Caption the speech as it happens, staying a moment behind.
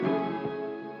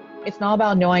It's not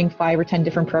about knowing 5 or 10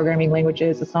 different programming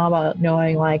languages. It's not about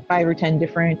knowing like 5 or 10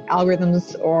 different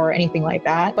algorithms or anything like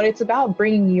that. But it's about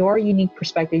bringing your unique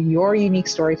perspective, your unique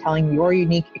storytelling, your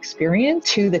unique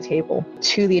experience to the table,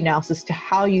 to the analysis, to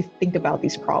how you think about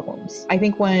these problems. I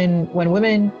think when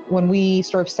we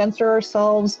sort of censor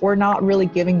ourselves, we're not really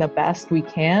giving the best we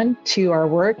can to our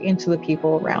work and to the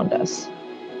people around us.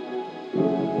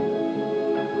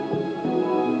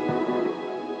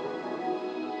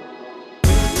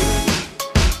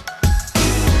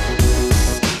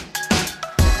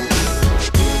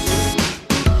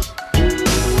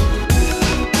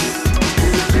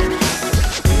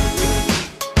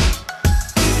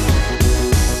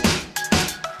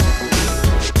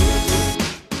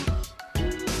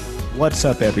 What's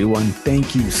up, everyone?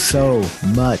 Thank you so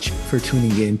much for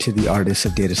tuning in to the Artists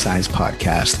of Data Science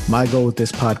podcast. My goal with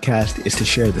this podcast is to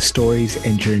share the stories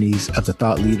and journeys of the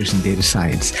thought leaders in data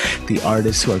science, the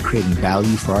artists who are creating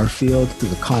value for our field through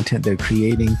the content they're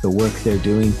creating, the work they're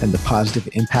doing, and the positive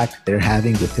impact they're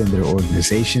having within their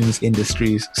organizations,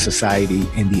 industries, society,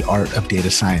 and the art of data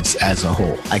science as a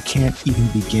whole. I can't even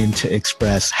begin to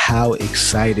express how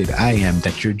excited I am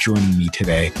that you're joining me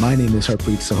today. My name is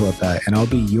Harpreet Sahota, and I'll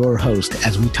be your host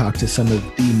as we talk to some of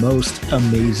the most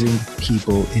amazing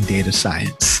people in data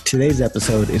science. Today's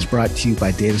episode is brought to you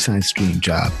by Data Science Dream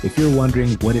Job. If you're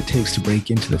wondering what it takes to break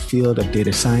into the field of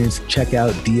data science, check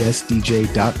out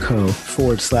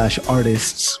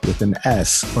dsdj.co/artists with an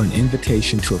S for an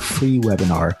invitation to a free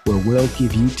webinar where we'll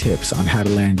give you tips on how to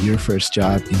land your first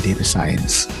job in data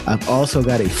science. I've also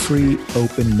got a free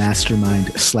open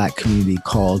mastermind Slack community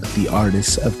called the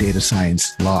Artists of Data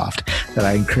Science Loft that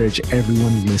I encourage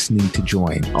everyone listening to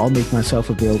join. I'll make myself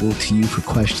available to you for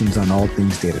questions on all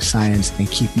things data science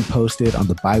and keep you posted on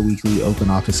the bi-weekly open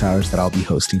office hours that I'll be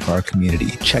hosting for our community.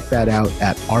 Check that out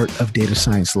at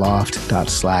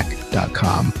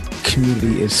artofdatascienceloft.slack.com.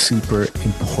 Community is super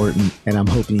important, and I'm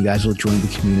hoping you guys will join the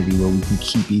community where we can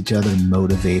keep each other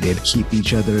motivated, keep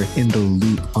each other in the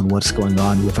loop on what's going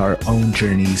on with our own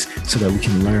journeys so that we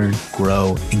can learn,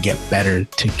 grow, and get better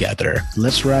together.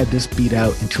 Let's ride this beat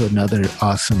out into another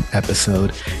awesome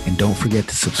episode, and don't forget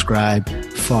to subscribe,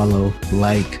 follow,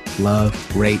 like, love,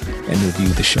 rate, and review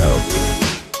the show.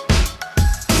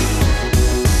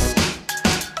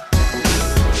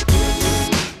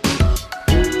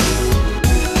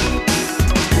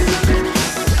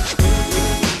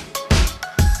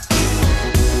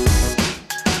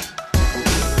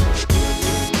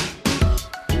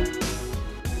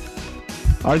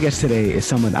 Our guest today is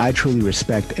someone I truly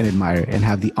respect and admire and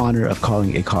have the honor of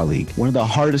calling a colleague. One of the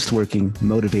hardest working,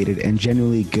 motivated, and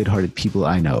genuinely good-hearted people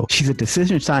I know. She's a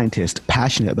decision scientist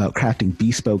passionate about crafting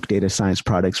bespoke data science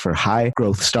products for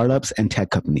high-growth startups and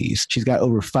tech companies. She's got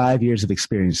over 5 years of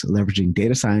experience leveraging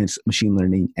data science, machine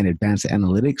learning, and advanced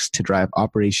analytics to drive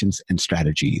operations and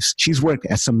strategies. She's worked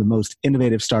at some of the most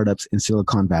innovative startups in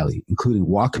Silicon Valley, including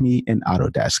WalkMe and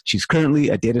Autodesk. She's currently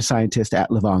a data scientist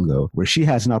at Livongo, where she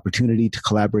has an opportunity to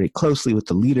collaborate closely with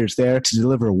the leaders there to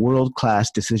deliver world-class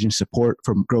decision support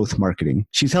for growth marketing.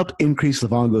 She's helped increase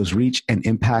Livongo's reach and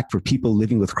impact for people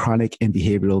living with chronic and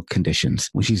behavioral conditions.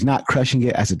 When she's not crushing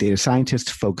it as a data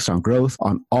scientist focused on growth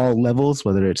on all levels,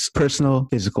 whether it's personal,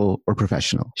 physical, or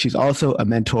professional. She's also a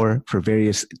mentor for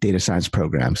various data science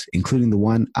programs, including the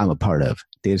one I'm a part of,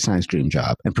 Data Science Dream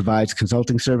Job, and provides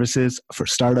consulting services for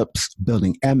startups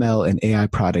building ML and AI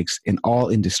products in all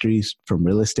industries from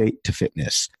real estate to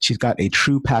fitness. She's got a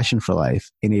true passion for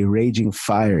life and a raging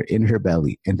fire in her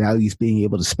belly and values being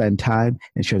able to spend time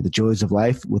and share the joys of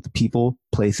life with the people,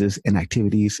 places, and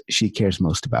activities she cares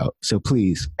most about. So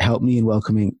please help me in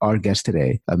welcoming our guest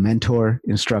today, a mentor,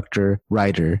 instructor,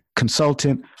 writer,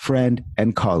 consultant, friend,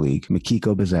 and colleague,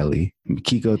 Mikiko Bazeley.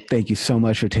 Mikiko, thank you so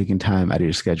much for taking time out of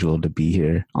your schedule to be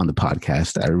here on the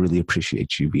podcast. I really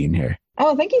appreciate you being here.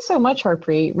 Oh, thank you so much,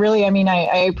 Harpreet. Really,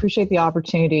 I appreciate the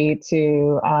opportunity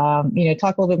to,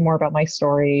 talk a little bit more about my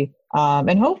story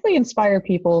and hopefully inspire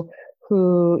people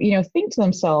who, think to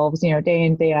themselves, day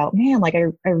in, day out, man, like I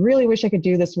really wish I could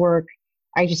do this work.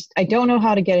 I don't know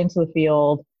how to get into the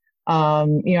field.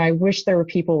 I wish there were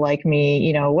people like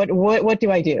me. What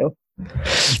do I do?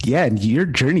 Yeah, and your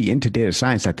journey into data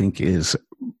science, I think, is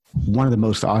one of the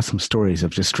most awesome stories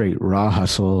of just straight raw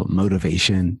hustle,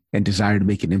 motivation, and desire to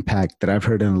make an impact that I've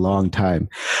heard in a long time.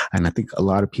 And I think a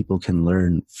lot of people can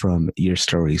learn from your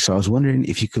story. So I was wondering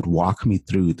if you could walk me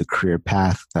through the career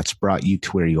path that's brought you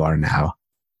to where you are now.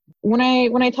 When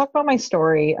I talk about my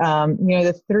story,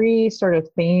 the 3 sort of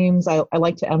themes I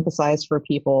like to emphasize for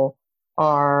people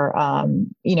are,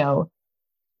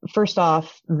 first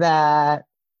off, that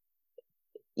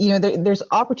there's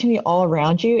opportunity all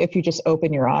around you if you just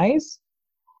open your eyes.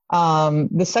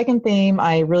 The second theme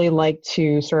I really like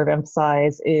to sort of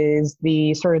emphasize is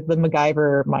the sort of the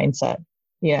MacGyver mindset,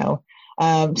 you know.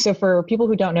 So for people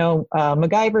who don't know,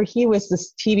 MacGyver, he was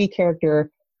this TV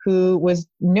character who was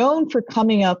known for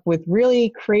coming up with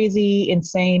really crazy,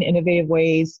 insane, innovative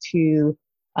ways to,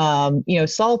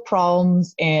 solve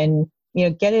problems and,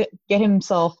 get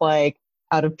himself like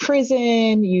out of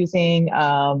prison using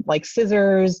like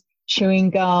scissors, chewing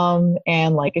gum,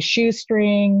 and like a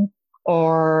shoestring,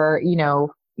 or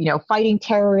fighting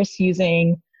terrorists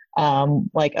using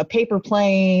like a paper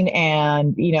plane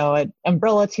and an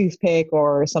umbrella toothpick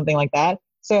or something like that.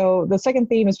 So the second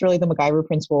theme is really the MacGyver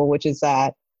principle, which is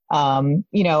that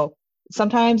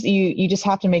sometimes you just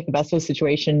have to make the best of the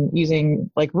situation using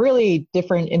like really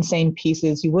different insane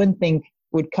pieces you wouldn't think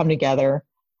would come together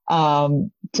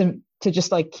to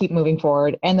just like keep moving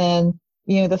forward. And then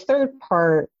the third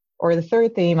part, or the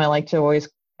third theme I like to always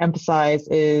emphasize,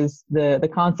 is the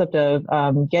concept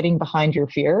of getting behind your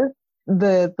fear.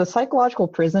 The psychological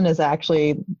prison is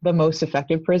actually the most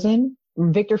effective prison.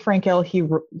 Viktor Frankl,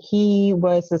 he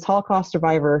was this Holocaust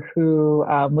survivor who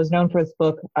was known for his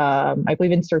book, I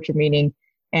believe, In Search of Meaning.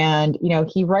 And,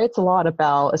 he writes a lot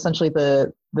about essentially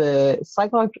the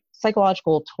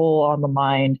psychological toll on the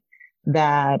mind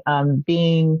that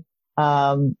being,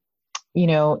 in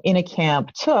a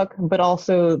camp took, but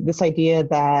also this idea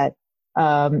that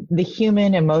the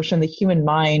human emotion, the human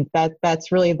mind,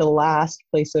 that's really the last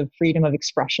place of freedom of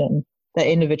expression that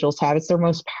individuals have. It's their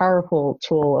most powerful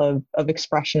tool of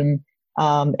expression,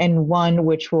 and one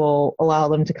which will allow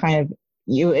them to kind of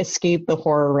escape the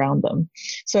horror around them.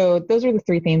 So those are the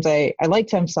three themes I like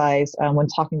to emphasize when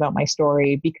talking about my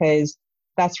story, because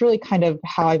that's really kind of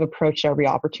how I've approached every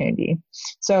opportunity.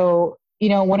 So,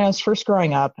 when I was first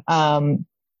growing up, I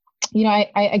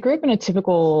grew up in a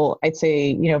typical, I'd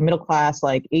say, middle class,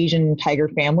 like Asian tiger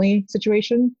family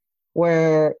situation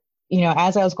where,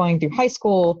 as I was going through high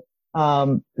school,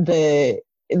 the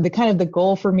kind of the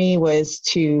goal for me was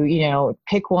to,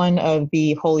 pick one of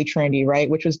the Holy Trinity, right?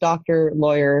 Which was doctor,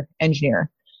 lawyer, engineer.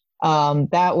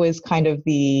 That was kind of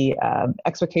the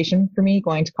expectation for me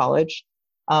going to college,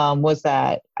 was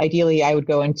that ideally I would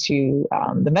go into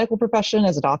the medical profession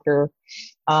as a doctor.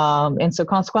 And so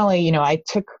consequently, I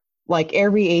took like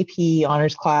every AP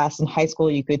honors class in high school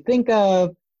you could think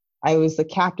of. I was the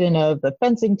captain of the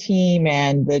fencing team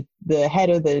and the head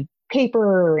of the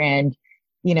paper, and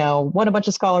won a bunch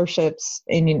of scholarships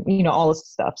and all this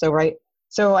stuff. So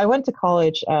so I went to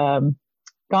college, gone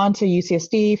to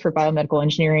UCSD for biomedical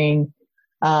engineering.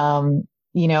 I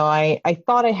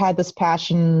thought I had this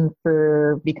passion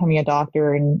for becoming a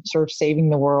doctor and sort of saving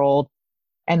the world.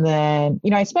 And then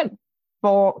I spent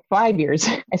 5 years.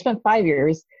 I spent 5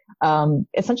 years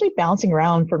essentially bouncing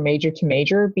around from major to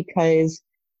major, because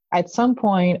at some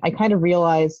point I kind of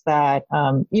realized that,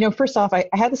 first off, I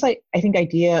had this, I think,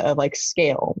 idea of like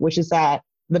scale, which is that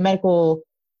the medical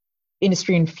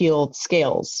industry and field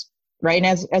scales, right?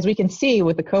 And as we can see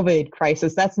with the COVID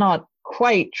crisis, that's not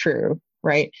quite true,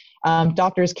 right?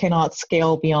 Doctors cannot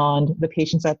scale beyond the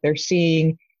patients that they're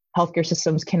seeing. Healthcare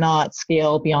systems cannot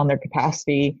scale beyond their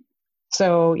capacity.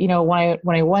 So,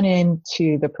 when I went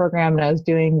into the program and I was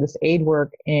doing this aid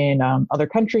work in other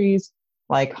countries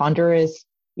like Honduras,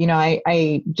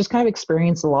 I just kind of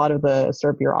experienced a lot of the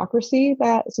sort of bureaucracy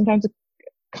that sometimes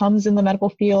comes in the medical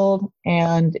field.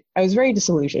 And I was very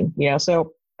disillusioned,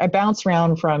 so I bounced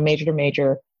around from major to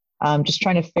major, just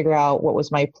trying to figure out what was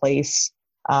my place.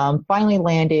 Finally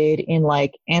landed in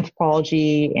like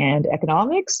anthropology and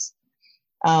economics,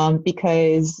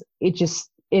 because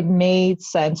it made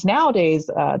sense. Nowadays,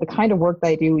 the kind of work that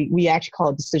I do, we actually call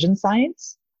it decision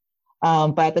science.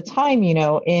 But at the time,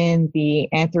 in the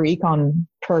anthro-econ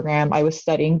program, I was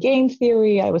studying game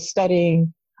theory. I was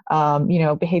studying,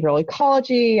 behavioral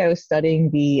ecology. I was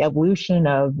studying the evolution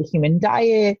of the human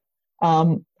diet.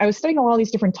 I was studying all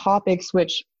these different topics,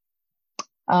 which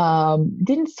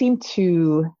didn't seem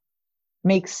to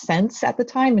make sense at the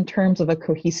time in terms of a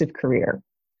cohesive career.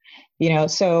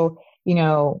 So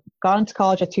got into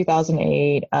college at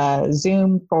 2008,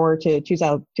 Zoom forward to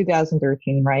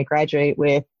 2013, right? Graduate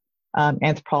with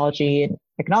anthropology and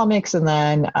economics, and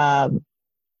then,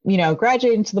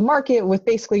 graduate into the market with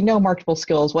basically no marketable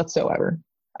skills whatsoever.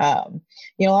 A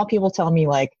lot of people tell me,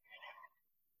 like,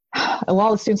 a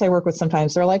lot of the students I work with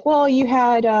sometimes, they're like, well, you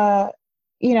had,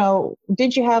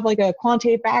 did you have like a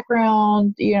quantitative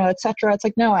background, et cetera? It's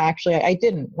like, no, actually, I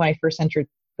didn't when I first entered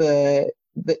the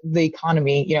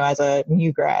economy, as a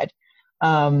new grad.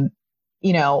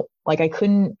 Like I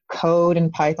couldn't code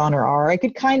in Python or R. I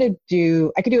could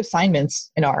do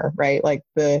assignments in R, right? Like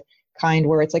the kind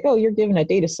where it's like, oh, you're given a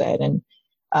data set and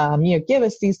give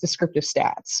us these descriptive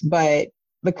stats. But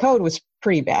the code was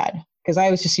pretty bad because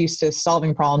I was just used to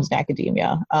solving problems in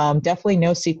academia. Definitely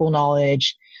no SQL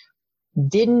knowledge.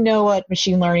 Didn't know what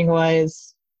machine learning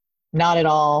was. Not at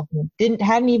all.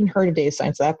 Hadn't even heard of data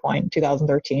science at that point in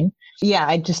 2013. Yeah,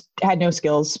 I just had no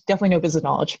skills, definitely no business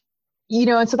knowledge.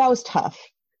 And so that was tough.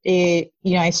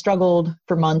 I struggled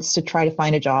for months to try to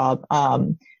find a job.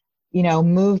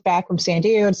 Moved back from San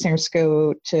Diego to San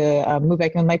Francisco to move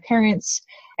back in with my parents.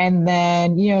 And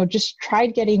then, just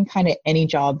tried getting kind of any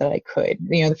job that I could.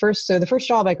 The first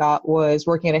job I got was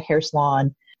working at a hair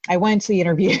salon. I went to the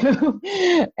interview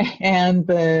and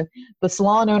the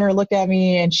salon owner looked at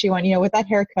me and she went, with that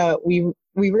haircut, we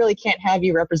really can't have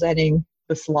you representing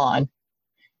the salon.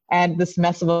 And this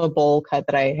mess of a bowl cut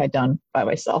that I had done by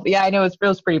myself. Yeah, I know it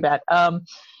was pretty bad.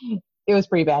 It was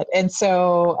pretty bad. And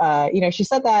so, she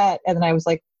said that, and then I was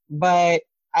like, but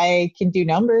I can do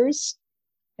numbers.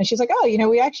 And she's like, oh,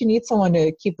 we actually need someone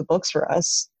to keep the books for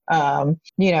us. And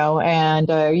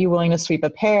are you willing to sweep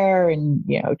up hair and,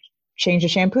 change the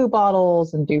shampoo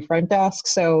bottles and do front desk?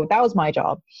 So that was my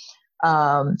job.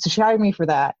 So she hired me for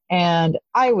that. And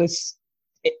I was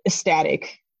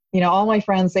ecstatic. All my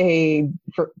friends,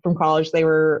 from college, they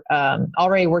were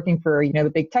already working for,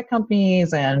 the big tech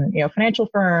companies and, financial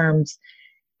firms.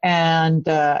 And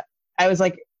I was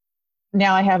like,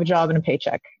 now I have a job and a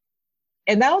paycheck.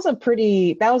 And that was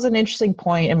an interesting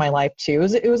point in my life too.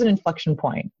 It was an inflection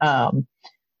point,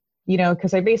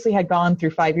 because I basically had gone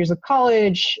through 5 years of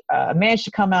college, managed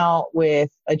to come out with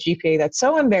a GPA that's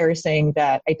so embarrassing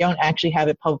that I don't actually have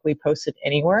it publicly posted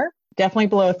anywhere. Definitely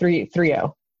below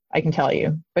 3.0. I can tell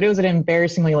you, but it was an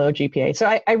embarrassingly low GPA. So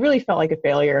I really felt like a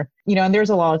failure, and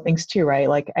there's a lot of things too, right?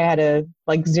 Like I had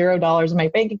 $0 in my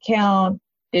bank account,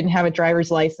 didn't have a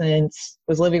driver's license,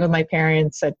 was living with my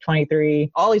parents at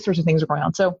 23, all these sorts of things were going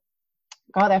on. So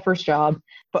got that first job,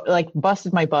 but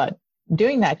busted my butt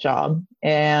doing that job.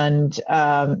 And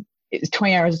it's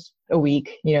 20 hours a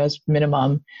week, is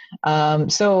minimum.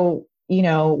 So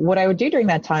what I would do during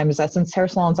that time is that since hair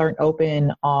salons aren't open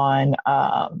they're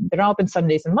not open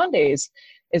Sundays and Mondays,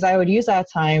 is I would use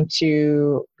that time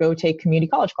to go take community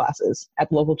college classes at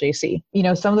the local JC.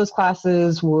 Some of those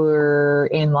classes were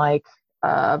in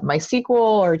MySQL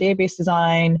or database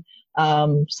design.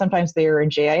 Sometimes they were in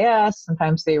JIS,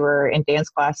 sometimes they were in dance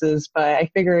classes, but I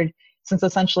figured since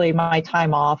essentially my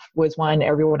time off was when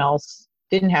everyone else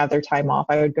didn't have their time off,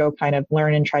 I would go kind of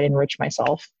learn and try to enrich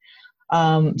myself.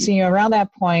 So, around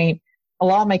that point, a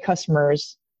lot of my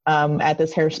customers at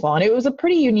this hair salon, it was a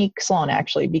pretty unique salon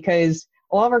actually, because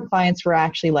a lot of our clients were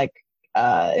actually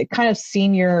kind of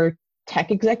senior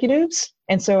tech executives.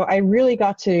 And so I really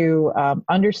got to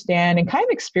understand and kind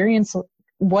of experience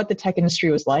what the tech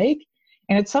industry was like.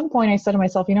 And at some point I said to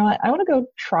myself, what, I want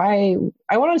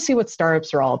to see what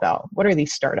startups are all about. What are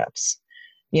these startups?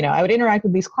 I would interact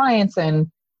with these clients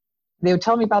and they would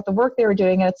tell me about the work they were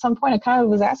doing. And at some point I kind of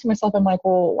was asking myself, I'm like,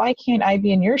 well, why can't I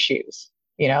be in your shoes?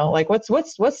 What's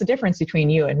the difference between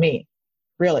you and me,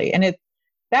 really? And at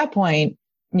that point,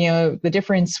 the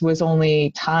difference was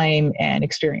only time and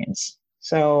experience.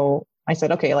 So I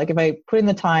said, okay, if I put in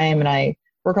the time and I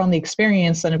work on the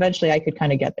experience, then eventually I could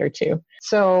kind of get there too.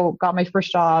 So got my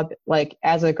first job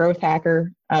as a growth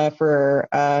hacker for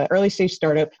early stage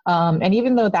startup. And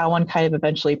even though that one kind of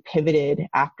eventually pivoted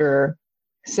after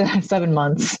 7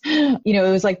 months,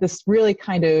 it was this really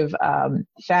kind of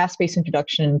fast-paced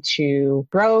introduction to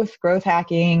growth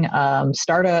hacking,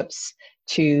 startups,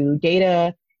 to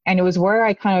data. And it was where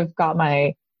I kind of got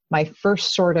my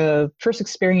first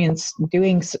experience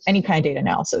doing any kind of data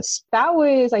analysis. That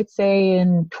was, I'd say,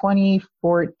 in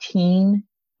 2014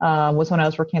 was when I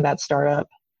was working at that startup.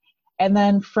 And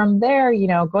then from there,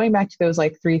 going back to those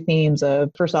three themes of,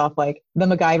 first off, the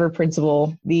MacGyver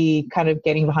principle, the kind of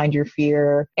getting behind your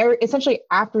fear. Essentially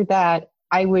after that,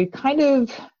 I would kind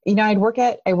of, I'd work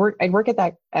at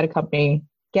a company,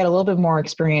 get a little bit more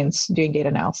experience doing data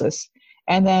analysis.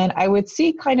 And then I would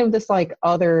see kind of this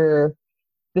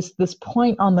this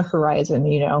point on the horizon,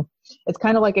 it's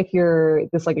kind of like if you're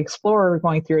this explorer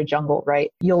going through a jungle, right?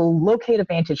 You'll locate a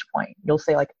vantage point. You'll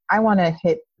say I want to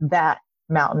hit that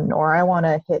mountain, or I want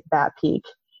to hit that peak.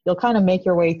 You'll kind of make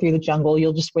your way through the jungle.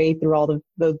 You'll just wade through all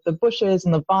the bushes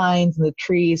and the vines and the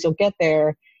trees. You'll get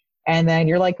there. And then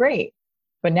you're like, great,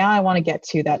 but now I want to get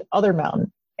to that other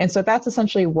mountain. And so that's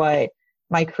essentially what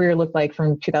my career looked like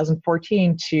from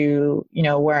 2014 to,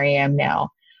 where I am now.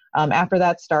 After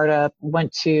that startup,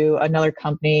 went to another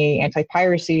company,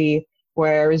 anti-piracy,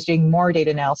 where I was doing more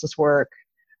data analysis work.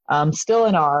 Still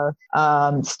in R,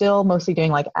 still mostly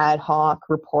doing ad hoc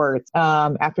reports.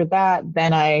 After that,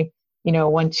 then I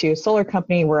went to a solar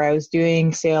company where I was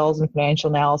doing sales and financial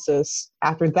analysis.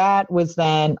 After that was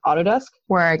then Autodesk,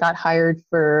 where I got hired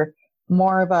for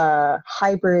more of a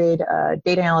hybrid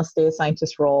data analyst, data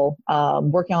scientist role,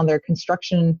 working on their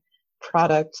construction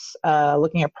products,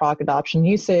 looking at product adoption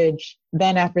usage.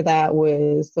 Then after that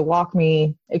was the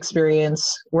WalkMe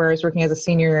experience, where I was working as a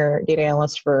senior data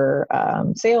analyst for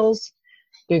sales,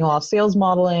 doing a lot of sales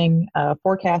modeling,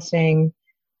 forecasting,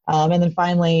 and then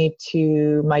finally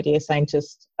to my data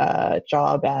scientist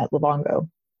job at Livongo,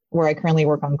 where I currently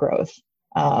work on growth,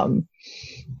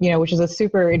 which is a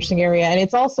super interesting area. And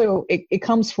it's also, it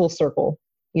comes full circle.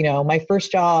 My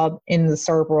first job in the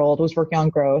startup world was working on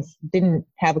growth, didn't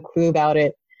have a clue about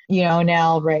it.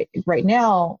 Now, right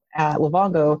now at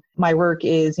Livongo, my work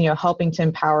is, helping to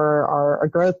empower our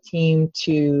growth team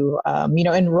to,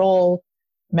 enroll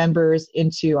members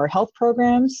into our health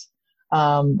programs,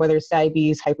 whether it's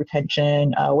diabetes,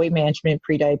 hypertension, weight management,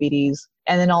 prediabetes,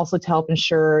 and then also to help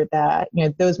ensure that,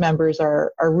 those members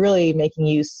are really making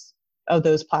use of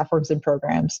those platforms and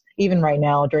programs, even right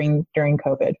now during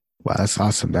COVID. Wow, that's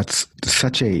awesome. That's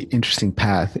such a interesting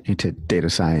path into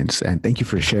data science. And thank you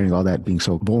for sharing all that, being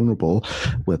so vulnerable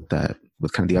with kind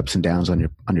of the ups and downs on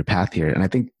your path here. And I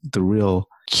think the real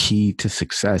key to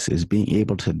success is being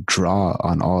able to draw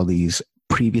on all these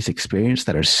previous experience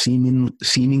that are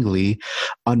seemingly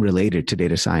unrelated to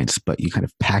data science, but you kind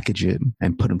of package it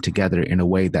and put them together in a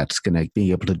way that's going to be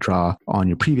able to draw on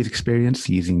your previous experience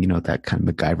using, that kind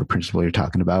of MacGyver principle you're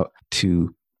talking about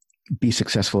to be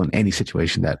successful in any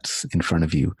situation that's in front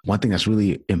of you. One thing that's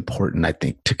really important, I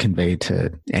think, to convey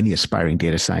to any aspiring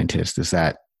data scientist is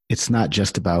that it's not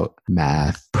just about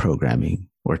math, programming,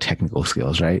 or technical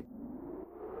skills, right?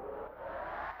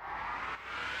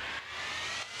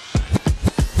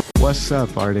 What's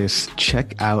up, artists?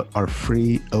 Check out our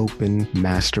free open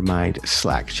mastermind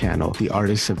Slack channel, the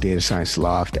Artists of Data Science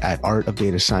Loft, at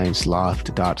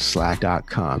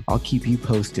artofdatascienceloft.slack.com. I'll keep you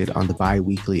posted on the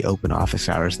bi-weekly open office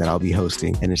hours that I'll be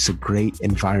hosting, and it's a great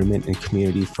environment and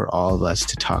community for all of us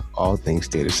to talk all things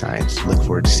data science. Look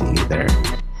forward to seeing you there.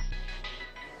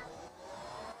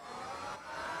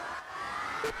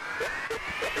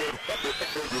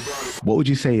 What would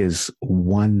you say is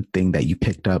one thing that you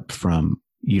picked up from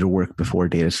your work before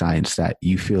data science that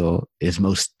you feel is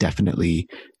most definitely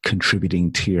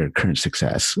contributing to your current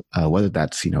success, whether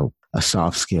that's, a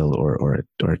soft skill or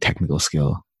a technical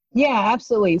skill? Yeah,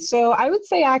 absolutely. So I would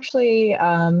say actually,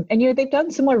 and they've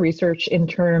done similar research in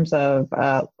terms of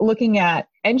looking at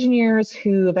engineers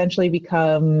who eventually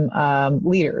become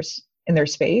leaders in their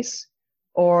space,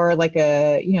 or like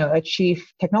a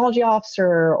chief technology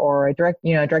officer or a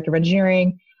director of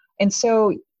engineering. And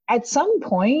so at some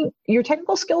point, your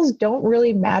technical skills don't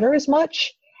really matter as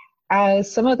much as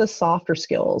some of the softer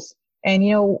skills. And,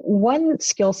 one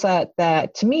skill set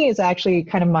that to me is actually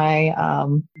kind of my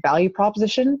value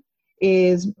proposition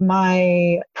is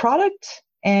my product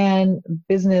and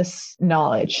business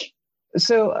knowledge.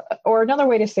 So, or another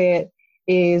way to say it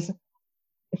is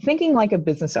thinking like a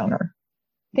business owner,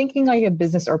 thinking like a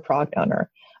business or product owner.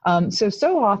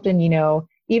 So often,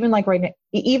 even like right now,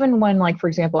 even when, like, for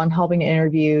example, I'm helping to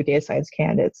interview data science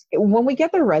candidates, when we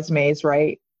get their resumes,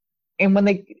 right, and when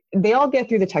they all get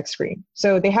through the tech screen,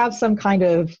 so they have some kind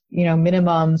of,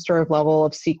 minimum sort of level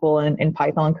of SQL and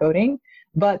Python coding,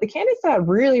 but the candidates that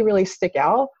really, really stick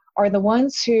out are the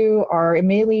ones who are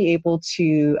immediately able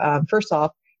to, first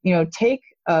off, take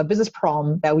a business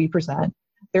problem that we present.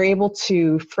 They're able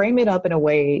to frame it up in a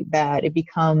way that it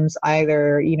becomes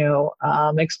either,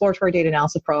 an exploratory data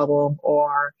analysis problem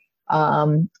or,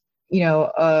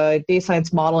 a data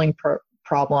science modeling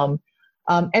problem.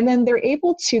 And then they're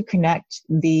able to connect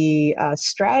the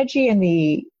strategy and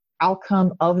the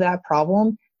outcome of that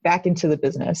problem back into the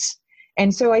business.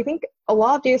 And so I think a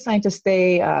lot of data scientists,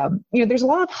 there's a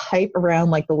lot of hype around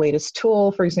like the latest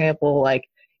tool, for example, like,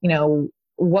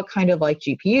 what kind of like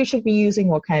GPU should be using,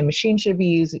 what kind of machine should you be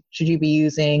using, should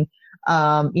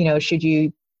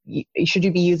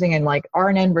you be using in like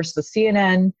RNN versus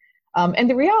CNN? And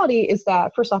the reality is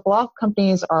that, first off, a lot of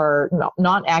companies are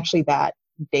not actually that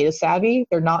data savvy.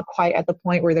 They're not quite at the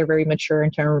point where they're very mature in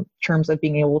terms of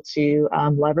being able to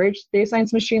leverage data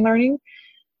science machine learning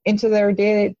into their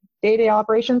day-to-day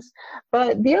operations.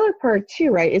 But the other part too,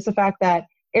 right, is the fact that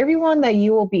everyone that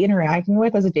you will be interacting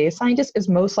with as a data scientist is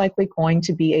most likely going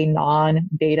to be a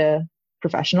non-data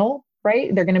professional,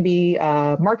 right? They're going to be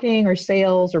marketing or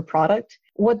sales or product.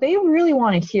 What they really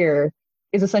want to hear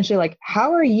is essentially like,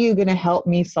 how are you going to help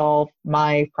me solve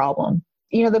my problem?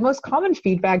 The most common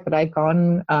feedback that I've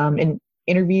gotten in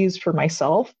interviews for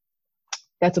myself,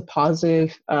 that's been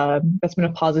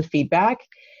a positive feedback,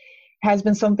 has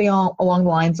been something along the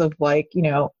lines of like,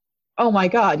 oh my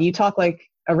God, you talk like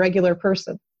a regular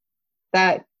person.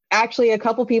 That actually a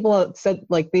couple people said,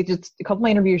 like, a couple of my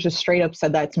interviewers just straight up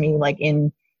said that to me, like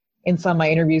in some of my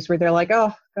interviews, where they're like,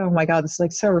 oh my God, this is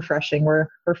like so refreshing. We're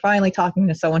finally talking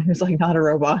to someone who's like not a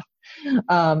robot.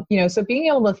 So being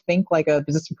able to think like a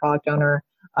business and product owner,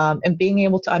 and being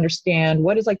able to understand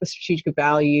what is like the strategic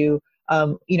value,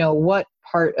 what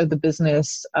part of the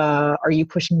business are you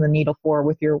pushing the needle for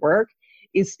with your work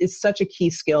is such a key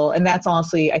skill. And that's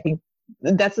honestly, I think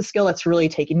that's a skill that's really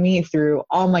taken me through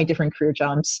all my different career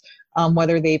jumps,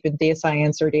 whether they've been data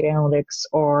science or data analytics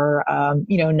or,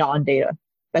 non-data.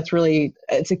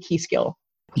 It's a key skill.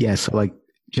 Yeah. So like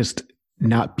just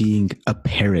not being a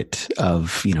parrot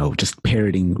of, just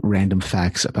parroting random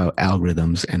facts about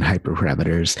algorithms and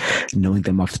hyperparameters, knowing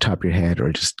them off the top of your head,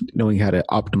 or just knowing how to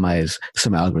optimize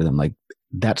some algorithm, like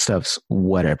that stuff's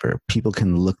whatever. People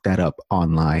can look that up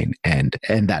online and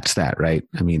that's that, right?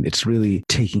 I mean, it's really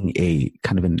taking a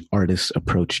kind of an artist's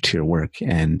approach to your work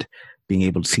and being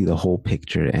able to see the whole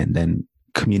picture and then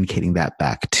communicating that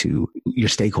back to your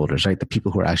stakeholders, right? The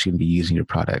people who are actually going to be using your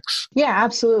products. Yeah,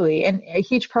 absolutely. And a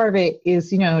huge part of it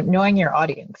is, knowing your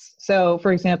audience. So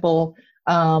for example,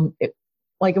 if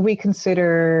we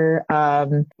consider,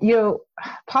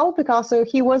 Pablo Picasso,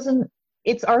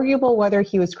 it's arguable whether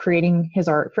he was creating his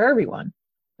art for everyone,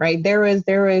 right? There was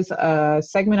a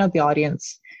segment of the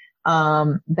audience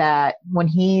that when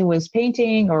he was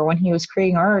painting or when he was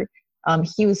creating art,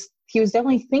 he was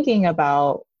definitely thinking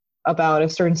about a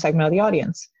certain segment of the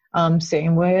audience.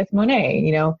 Same with Monet,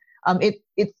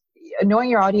 it's knowing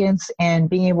your audience and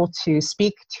being able to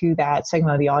speak to that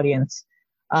segment of the audience,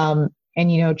 and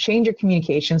change your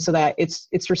communication so that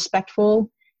it's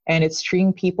respectful and it's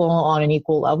treating people on an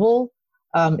equal level.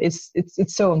 It's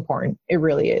so important. It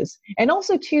really is. And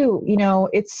also too,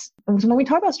 it's when we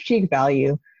talk about strategic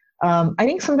value, I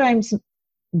think sometimes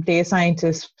data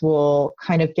scientists will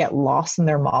kind of get lost in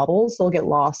their models. They'll get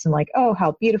lost in like, oh,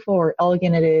 how beautiful or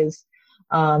elegant it is.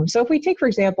 So if we take, for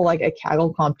example, like a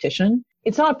Kaggle competition,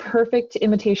 it's not a perfect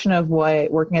imitation of what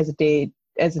working as a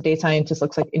data scientist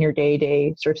looks like in your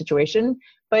day-to-day sort of situation,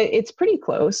 but it's pretty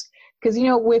close. Because,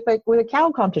 with a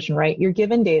Kaggle competition, right, you're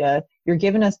given data, you're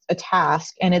given a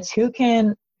task, and it's who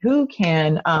can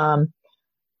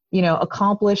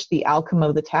accomplish the outcome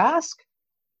of the task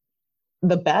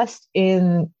the best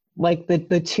in like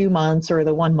the 2 months or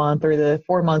the 1 month or the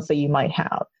 4 months that you might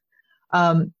have.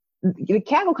 The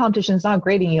Kaggle competition is not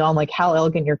grading you on like how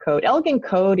elegant your code. Elegant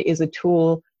code is a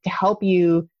tool to help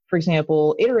you, for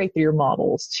example, iterate through your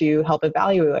models, to help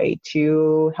evaluate,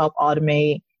 to help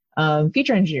automate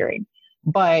feature engineering.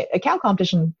 But a Kaggle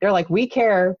competition, they're like, we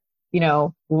care,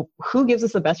 who gives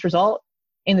us the best result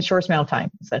in the shortest amount of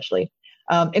time, essentially.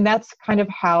 And that's kind of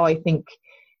how I think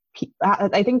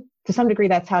to some degree,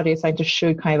 that's how data scientists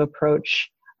should kind of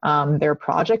approach their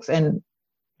projects. And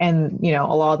a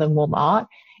lot of them will not.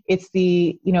 It's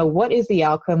what is the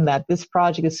outcome that this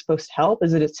project is supposed to help?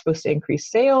 Is it supposed to increase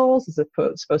sales? Is it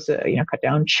supposed to, cut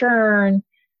down churn,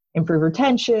 improve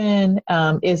retention?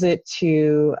 Is it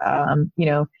to,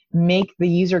 make the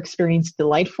user experience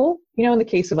delightful? In the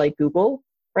case of like Google,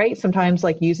 right? Sometimes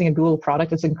like using a Google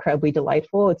product is incredibly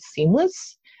delightful. It's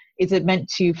seamless. Is it meant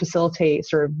to facilitate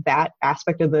sort of that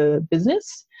aspect of the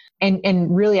business?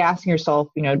 And really asking yourself,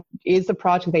 is the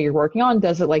project that you're working on,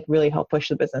 does it like really help push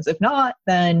the business? If not,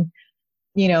 then,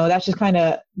 that's just kind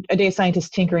of a data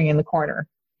scientist tinkering in the corner,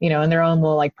 in their own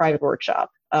little like private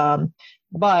workshop.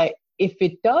 But if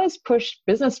it does push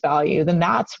business value, then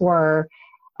that's where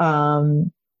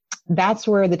the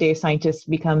data scientist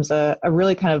becomes a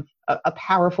really kind of a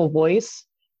powerful voice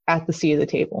at the seat of the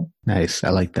table. Nice. I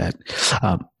like that.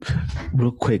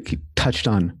 Real quick, you touched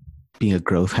on being a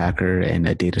growth hacker and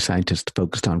a data scientist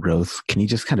focused on growth. Can you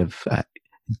just kind of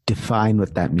define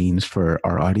what that means for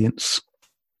our audience?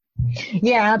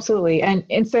 Yeah, absolutely.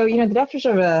 And so, the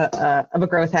definition of a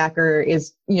growth hacker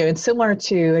is, it's similar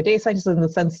to a data scientist in the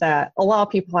sense that a lot of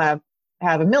people have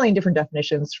a million different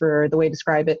definitions for the way to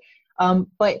describe it.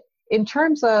 But in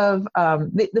terms of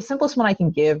the simplest one I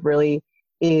can give really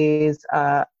is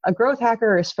a growth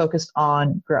hacker is focused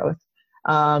on growth.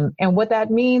 And what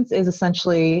that means is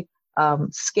essentially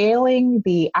scaling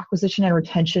the acquisition and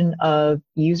retention of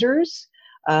users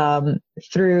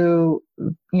through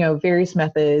various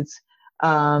methods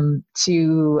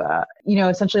to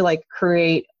essentially like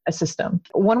create a system.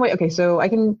 One way, okay, so I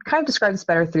can kind of describe this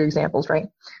better through examples, right?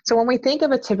 So when we think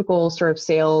of a typical sort of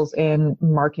sales and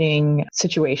marketing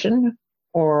situation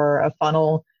or a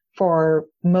funnel for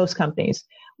most companies,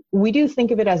 we do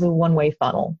think of it as a one-way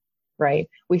funnel, right?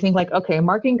 We think like, okay,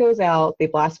 marketing goes out, they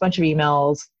blast a bunch of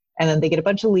emails, and then they get a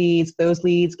bunch of leads. Those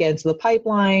leads get into the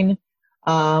pipeline.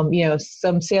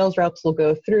 Some sales reps will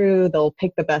go through, they'll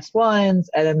pick the best ones,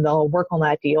 and then they'll work on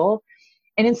that deal.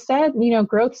 And instead,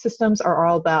 growth systems are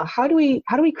all about how do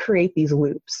we create these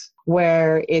loops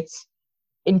where it's,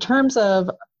 in terms of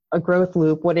a growth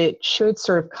loop, what it should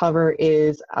sort of cover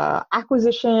is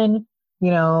acquisition,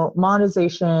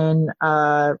 monetization,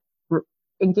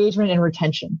 engagement, and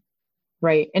retention,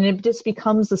 right? And it just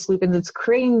becomes this loop, and it's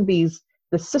creating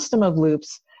the system of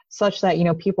loops such that,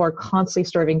 people are constantly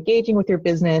sort of engaging with your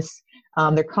business.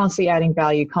 They're constantly adding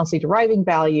value, constantly deriving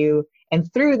value.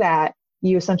 And through that,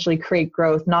 you essentially create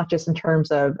growth, not just in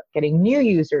terms of getting new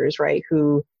users, right,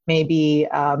 who maybe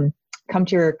come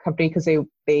to your company because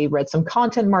they read some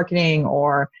content marketing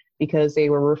or because they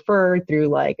were referred through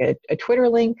like a Twitter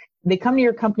link. They come to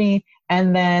your company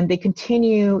and then they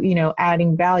continue,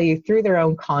 adding value through their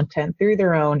own content, through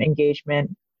their own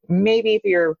engagement. Maybe if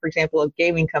you're, for example, a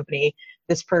gaming company,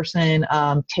 this person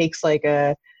takes like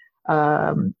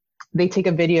they take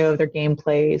a video of their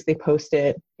gameplays, they post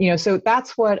it, so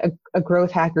that's what a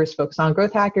growth hacker is focused on.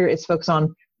 Growth hacker is focused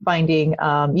on finding,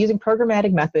 using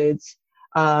programmatic methods,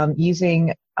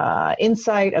 using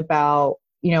insight about,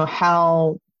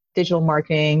 how digital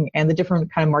marketing and the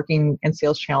different kind of marketing and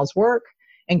sales channels work,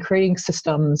 and creating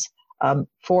systems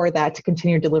for that to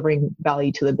continue delivering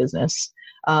value to the business.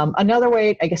 Another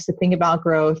way, I guess, to think about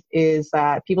growth is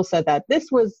that people said that this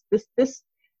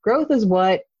growth is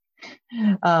what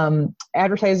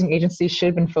advertising agencies should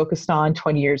have been focused on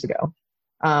 20 years ago,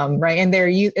 right? And they're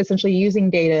essentially using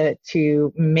data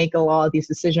to make a lot of these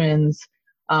decisions,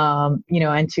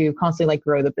 and to constantly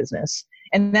grow the business.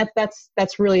 And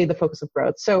that's really the focus of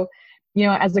growth. So,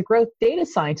 as a growth data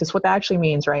scientist, what that actually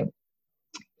means, right,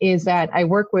 is that I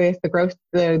work with the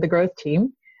growth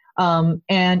team.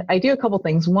 And I do a couple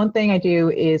things. One thing I do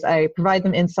is I provide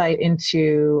them insight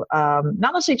into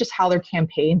not necessarily just how their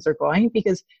campaigns are going,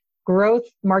 because growth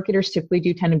marketers typically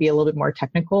do tend to be a little bit more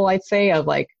technical, I'd say, of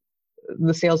like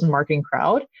the sales and marketing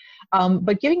crowd.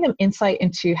 But giving them insight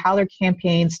into how their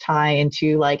campaigns tie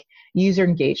into like user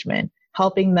engagement,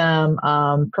 helping them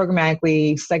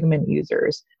programmatically segment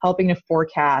users, helping to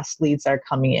forecast leads that are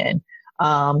coming in.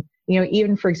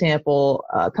 Even, for example,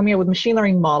 coming up with machine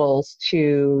learning models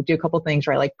to do a couple of things,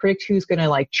 right? Like predict who's going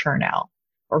to churn out,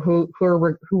 or who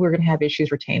we're going to have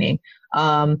issues retaining.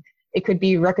 It could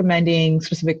be recommending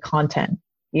specific content,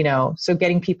 so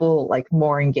getting people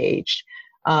more engaged,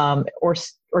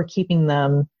 or keeping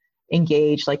them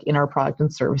engaged in our product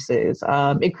and services.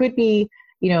 It could be,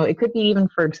 even,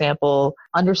 for example,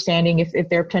 understanding if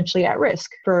they're potentially at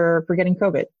risk for getting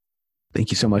COVID. Thank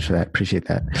you so much for that. Appreciate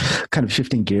that. Kind of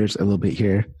shifting gears a little bit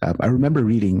here. I remember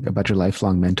reading about your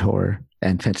lifelong mentor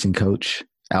and fencing coach,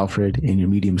 Alfred, in your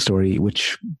Medium story,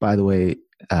 which, by the way,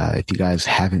 if you guys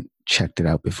haven't checked it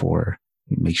out before,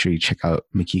 make sure you check out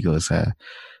Mikiko's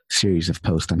series of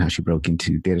posts on how she broke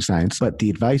into data science. But the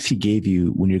advice he gave you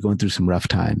when you're going through some rough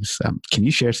times, can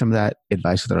you share some of that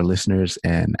advice with our listeners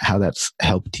and how that's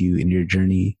helped you in your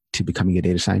journey to becoming a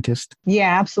data scientist?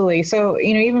 Yeah, absolutely. So,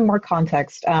 even more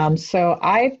context. So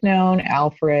I've known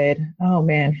Alfred, oh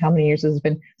man, how many years has it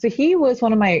been? So he was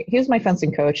my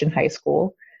fencing coach in high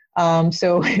school.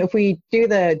 So if we do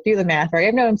the math, right,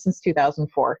 I've known him since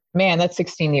 2004. Man, that's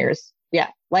 16 years. Yeah.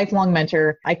 Lifelong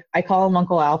mentor. I call him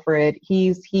Uncle Alfred.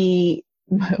 He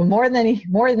more than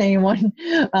anyone.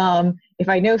 If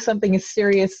I know something is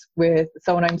serious with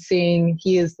someone I'm seeing,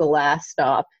 he is the last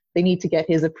stop. They need to get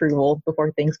his approval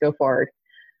before things go forward.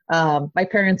 My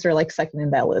parents are second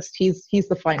in that list. He's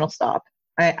the final stop.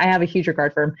 I have a huge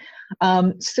regard for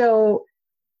him. So,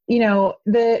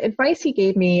 the advice he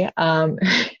gave me,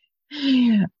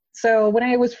 so when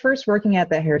I was first working at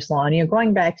that hair salon,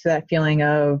 going back to that feeling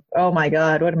of, oh my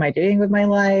God, what am I doing with my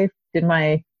life? Did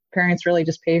my parents really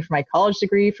just pay for my college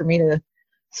degree for me to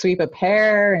sweep up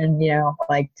hair and,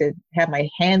 to have my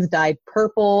hands dyed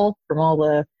purple from all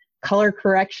the color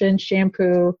correction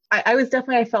shampoo? I felt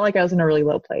like I was in a really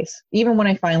low place. Even when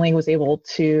I finally was able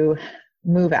to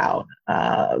move out,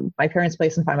 my parents'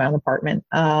 place, and find my own apartment,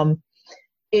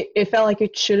 it felt like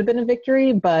it should have been a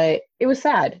victory, but it was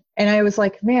sad. And I was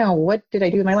like, man, what did I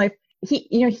do in my life?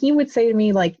 He would say to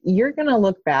me, you're going to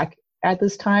look back at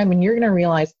this time and you're going to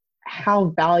realize how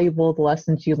valuable the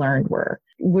lessons you learned were.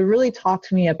 Would really talk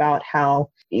to me about how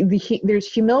there's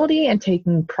humility and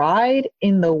taking pride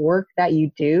in the work that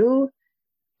you do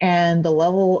and the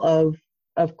level of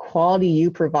quality you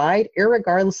provide,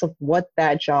 irregardless of what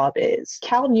that job is.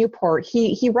 Cal Newport,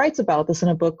 he writes about this in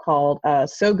a book called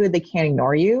So Good They Can't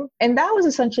Ignore You. And that was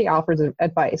essentially Alfred's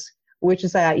advice, which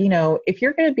is that, if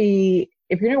you're going to be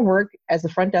if you're going to work as a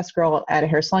front desk girl at a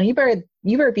hair salon, you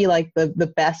better be like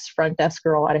the best front desk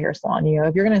girl at a hair salon. You know,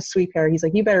 if you're going to sweep hair, he's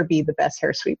like, you better be the best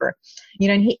hair sweeper. You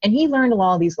know, and he learned a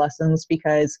lot of these lessons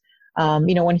because,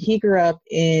 you know, when he grew up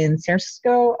in San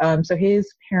Francisco, so his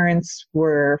parents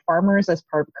were farmers as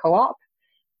part of a co-op.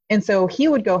 And so he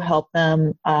would go help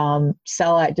them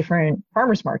sell at different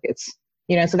farmers markets.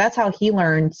 You know, so that's how he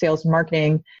learned sales and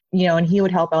marketing, you know, and he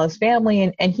would help out his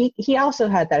family. And he also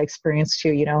had that experience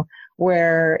too, you know,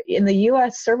 where in the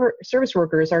US service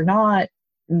workers they're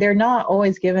not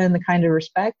always given the kind of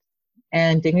respect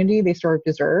and dignity they sort of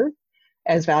deserve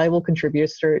as valuable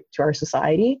contributors to our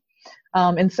society.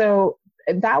 And so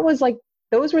that was like,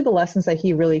 those were the lessons that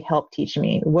he really helped teach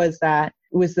me, was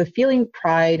the feeling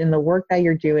pride in the work that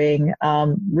you're doing,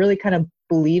 really kind of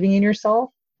believing in yourself,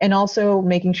 and also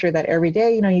making sure that every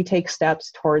day, you know, you take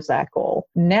steps towards that goal.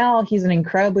 Now he's an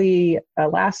incredibly,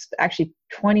 last actually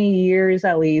 20 years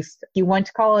at least, he went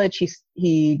to college,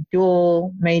 he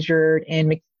dual majored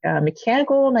in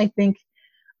mechanical and I think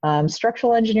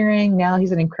structural engineering. Now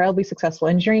he's an incredibly successful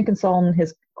engineering consultant.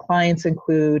 His clients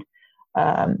include,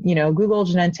 you know, Google,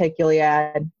 Genentech,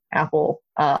 Gilead, Apple,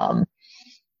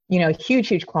 you know,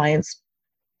 huge clients,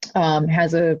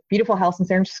 has a beautiful house in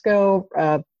San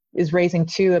Francisco, is raising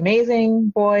 2 amazing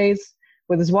boys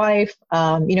with his wife.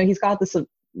 You know, he's got this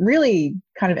really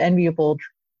kind of enviable,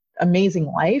 amazing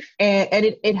life. And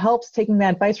it helps taking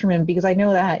that advice from him, because I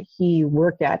know that he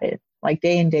worked at it like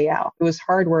day in, day out. It was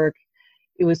hard work.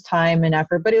 It was time and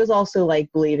effort, but it was also like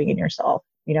believing in yourself,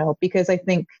 you know, because I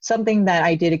think something that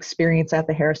I did experience at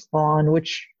the hair salon,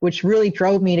 which really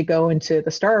drove me to go into the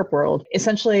startup world,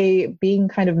 essentially being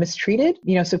kind of mistreated,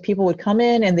 you know, so people would come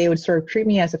in and they would sort of treat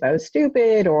me as if I was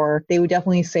stupid, or they would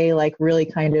definitely say like really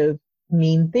kind of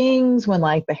mean things when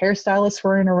like the hairstylists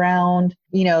weren't around,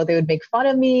 you know, they would make fun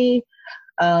of me.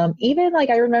 Even like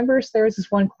I remember there was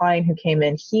this one client who came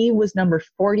in, he was number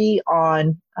 40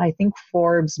 on, I think,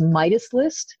 Forbes Midas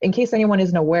list. In case anyone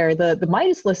isn't aware, the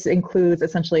Midas list includes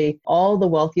essentially all the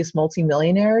wealthiest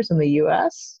multimillionaires in the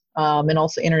US, and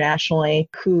also internationally,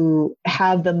 who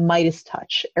have the Midas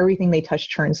touch. Everything they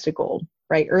touch turns to gold,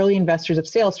 right? Early investors of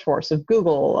Salesforce, of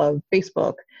Google, of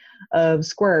Facebook, of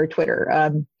Square,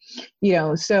 Twitter, you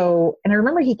know, so, and I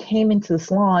remember he came into the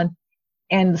salon,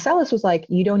 and the stylist was like,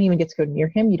 you don't even get to go near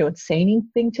him. You don't say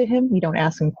anything to him. You don't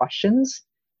ask him questions.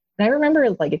 And I remember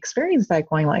like experiencing that,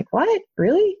 going like, what?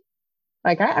 Really?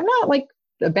 Like, I'm not like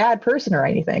a bad person or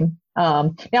anything.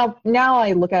 Now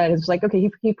I look at it as like,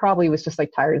 okay, he probably was just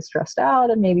like tired and stressed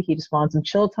out, and maybe he just wanted some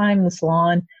chill time in the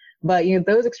salon. But, you know,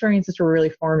 those experiences were really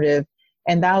formative.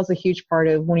 And that was a huge part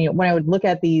of when I would look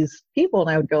at these people and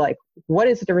I would go like, what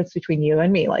is the difference between you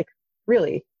and me? Like,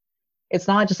 really? It's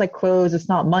not just like clothes, it's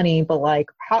not money, but like,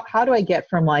 how do I get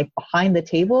from like behind the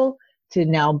table to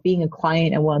now being a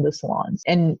client in one of the salons?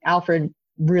 And Alfred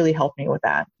really helped me with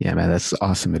that. Yeah, man, that's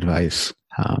awesome advice.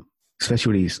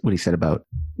 Especially what he said about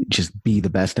just be the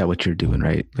best at what you're doing,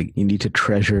 right? Like you need to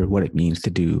treasure what it means to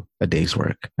do a day's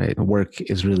work, right? Work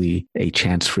is really a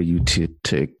chance for you to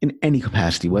in any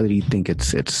capacity, whether you think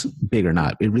it's big or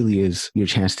not, it really is your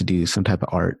chance to do some type of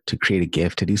art, to create a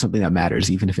gift, to do something that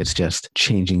matters, even if it's just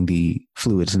changing the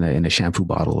fluids in a shampoo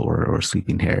bottle or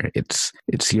sweeping hair. It's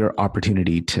your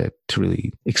opportunity to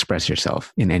really express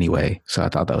yourself in any way. So I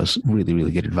thought that was really,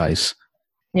 really good advice.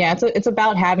 Yeah, it's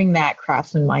about having that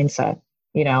craftsman mindset.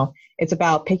 You know, it's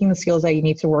about picking the skills that you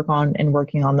need to work on and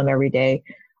working on them every day.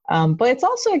 But it's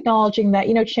also acknowledging that,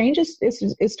 you know, change is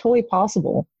totally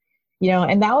possible. You know,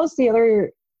 and that was the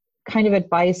other kind of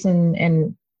advice and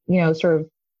you know, sort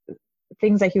of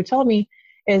things that he would tell me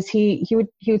is he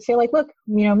would say like, look,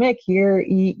 you know, Mick,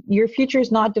 your future is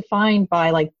not defined by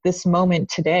like this moment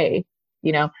today.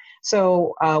 You know,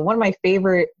 so one of my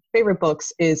favorite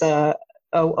books is a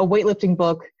weightlifting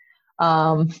book,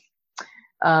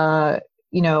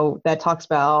 you know, that talks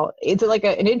about, it's like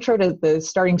an intro to the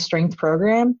starting strength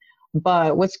program.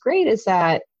 But what's great is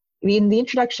that in the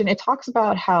introduction, it talks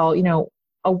about how, you know,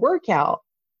 a workout,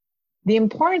 the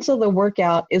importance of the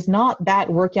workout is not that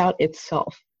workout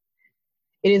itself.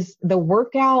 It is the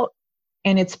workout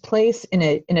and its place in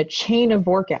a chain of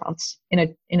workouts,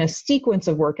 in a sequence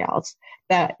of workouts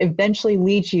that eventually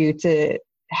leads you to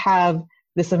have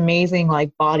this amazing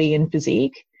like body and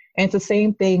physique. And it's the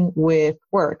same thing with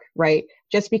work, right?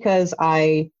 Just because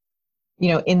I,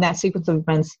 you know, in that sequence of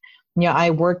events, you know, I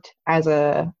worked as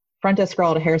a front desk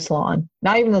girl at a hair salon,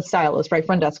 not even the stylist, right?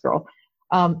 Front desk girl.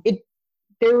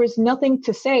 There was nothing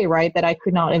to say, right, that I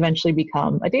could not eventually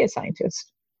become a data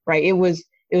scientist, right? It was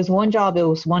one job, it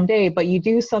was one day, but you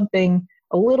do something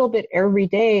a little bit every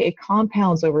day, it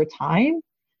compounds over time.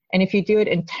 And if you do it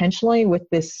intentionally with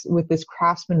this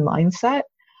craftsman mindset,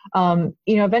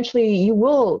 eventually you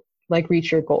will like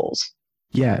reach your goals.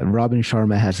 Yeah, Robin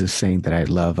Sharma has this saying that I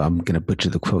love. I'm going to butcher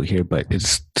the quote here, but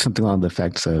it's something along the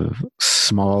effects of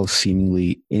small,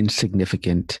 seemingly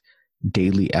insignificant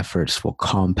daily efforts will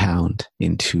compound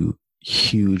into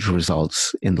huge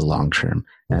results in the long term.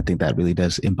 And I think that really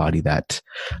does embody that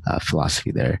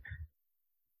philosophy there.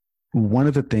 One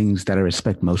of the things that I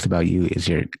respect most about you is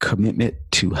your commitment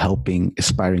to helping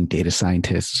aspiring data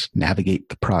scientists navigate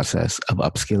the process of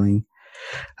upskilling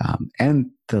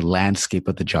and the landscape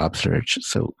of the job search.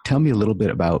 So tell me a little bit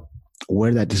about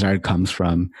where that desire comes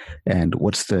from and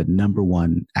what's the number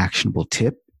one actionable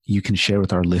tip you can share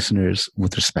with our listeners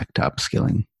with respect to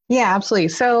upskilling. Yeah, absolutely.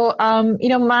 So,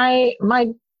 my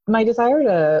desire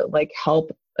to like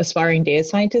help aspiring data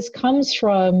scientists comes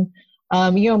from,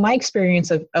 my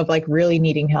experience of like really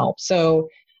needing help. So,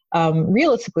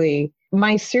 realistically,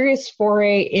 my serious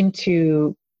foray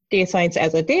into data science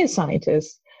as a data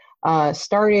scientist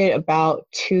started about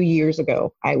 2 years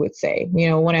ago, I would say.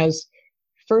 When I was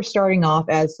first starting off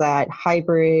as that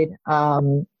hybrid,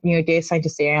 data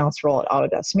scientist, data analyst role at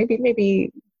Autodesk,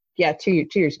 maybe. Yeah, 2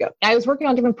 years ago. I was working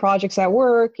on different projects at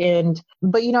work,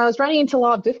 but I was running into a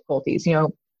lot of difficulties.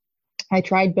 I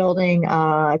tried building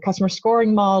a customer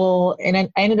scoring model, and I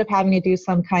ended up having to do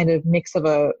some kind of mix of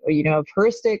of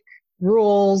heuristic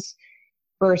rules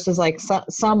versus like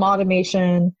some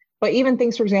automation. But even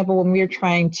things, for example, when we were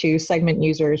trying to segment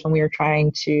users, when we were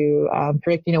trying to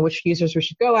predict, which users we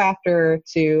should go after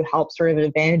to help sort of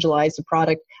evangelize the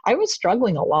product, I was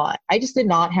struggling a lot. I just did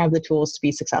not have the tools to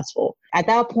be successful. At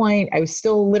that point, I was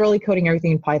still literally coding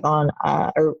everything in Python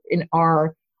or in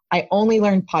R. I only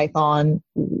learned Python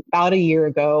about a year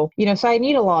ago, so I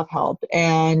need a lot of help.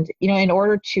 And, in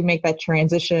order to make that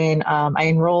transition, I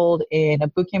enrolled in a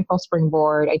bootcamp called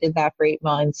Springboard. I did that for 8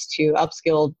 months to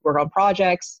upskill, work on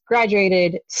projects,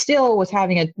 graduated, still was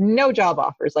having no job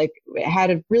offers, like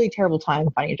had a really terrible time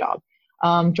finding a job.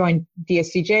 Joined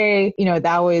DSCJ,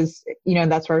 that was,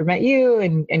 that's where I met you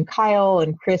and Kyle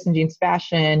and Chris and Gene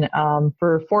Sebastian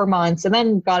for 4 months, and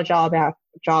then got a job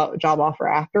offer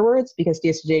afterwards because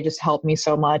DSCJ just helped me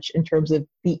so much in terms of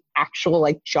the actual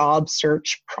like job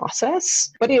search process.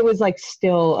 But it was like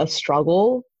still a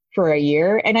struggle for a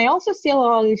year. And I also see a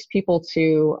lot of these people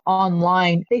too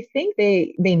online. They think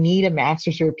they need a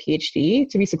master's or a PhD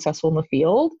to be successful in the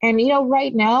field. And,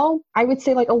 right now, I would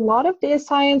say like a lot of data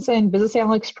science and business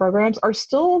analytics programs are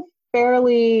still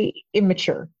fairly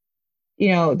immature.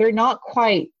 They're not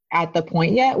quite at the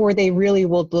point yet where they really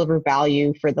will deliver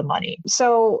value for the money.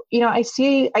 So, I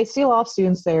see a lot of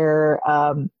students there,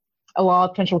 a lot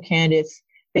of potential candidates.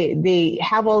 They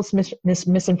have all this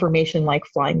misinformation like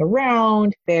flying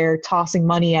around. They're tossing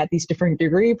money at these different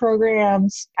degree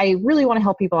programs. I really want to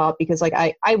help people out because like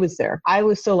I was there. I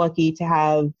was so lucky to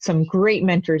have some great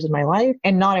mentors in my life,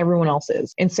 and not everyone else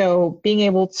is. And so being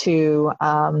able to,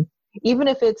 even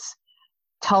if it's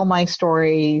tell my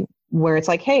story where it's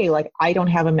like, hey, like I don't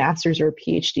have a master's or a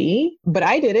PhD, but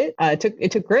I did it.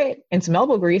 It took grit and some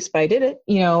elbow grease, but I did it.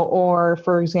 Or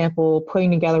for example,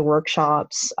 putting together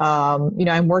workshops.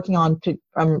 I'm working on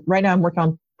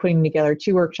putting together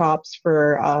 2 workshops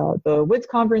for the WIDS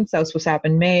conference that was supposed to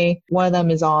happen in May. One of them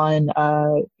is on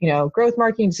growth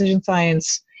marketing, decision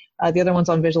science. The other one's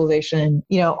on visualization.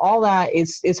 All that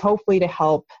is hopefully to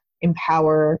help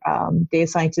empower data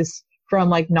scientists from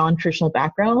like non-traditional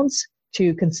backgrounds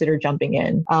to consider jumping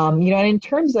in. And in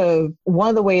terms of one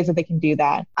of the ways that they can do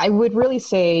that, I would really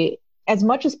say as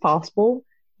much as possible,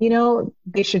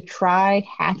 they should try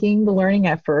hacking the learning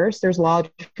at first. There's a lot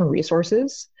of different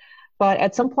resources, but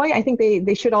at some point, I think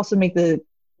they should also make the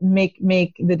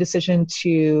decision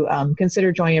to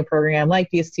consider joining a program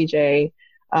like DSCJ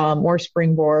or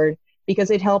Springboard,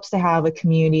 because it helps to have a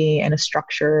community and a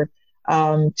structure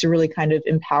to really kind of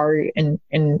empower and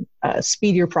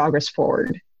speed your progress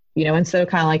forward. Instead of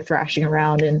kind of like thrashing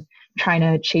around and trying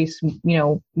to chase,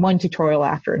 one tutorial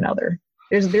after another.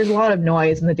 There's a lot of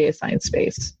noise in the data science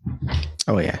space.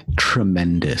 Oh yeah,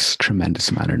 tremendous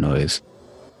amount of noise.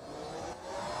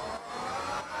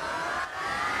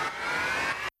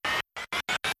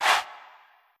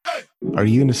 Are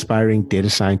you an aspiring data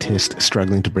scientist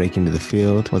struggling to break into the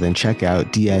field? Well, then check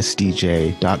out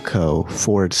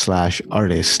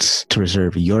dsdj.co/artists to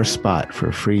reserve your spot for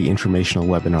a free informational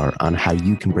webinar on how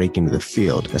you can break into the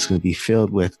field. That's going to be filled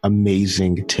with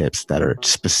amazing tips that are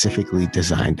specifically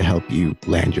designed to help you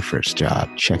land your first job.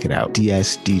 Check it out.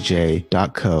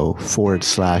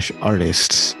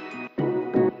 dsdj.co/artists.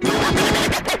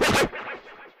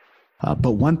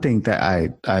 But one thing that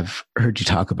I've heard you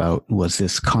talk about was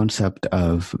this concept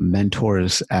of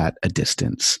mentors at a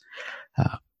distance.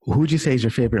 Who would you say is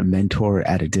your favorite mentor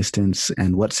at a distance,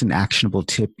 and what's an actionable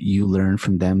tip you learned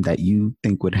from them that you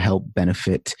think would help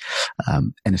benefit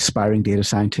an aspiring data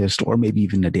scientist, or maybe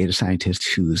even a data scientist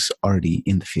who's already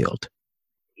in the field?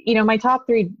 My top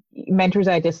three mentors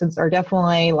at a distance are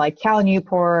definitely like Cal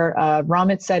Newport,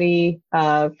 Ramit Sethi.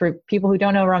 For people who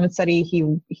don't know Ramit Sethi,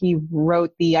 he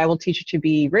wrote the "I Will Teach You to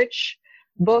Be Rich"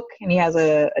 book, and he has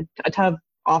a ton of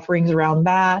offerings around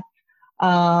that.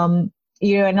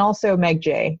 And also Meg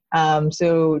Jay.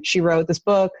 So she wrote this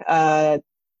book,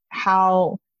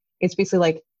 how it's basically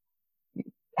like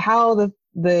how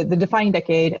the defining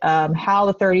decade, how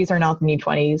the 30s are not the new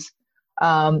 20s.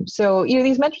 So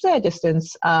these mentors at a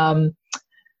distance,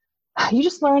 you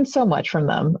just learn so much from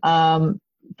them.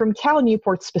 From Cal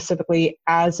Newport specifically,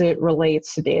 as it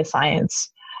relates to data science,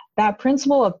 that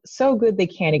principle of so good they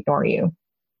can't ignore you.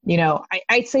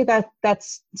 I'd say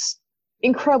that's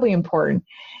incredibly important.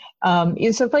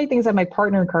 So funny things that my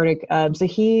partner, Kartik, so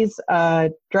he's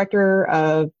director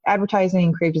of advertising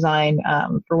and creative design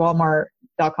for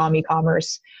Walmart.com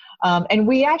e-commerce. And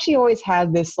we actually always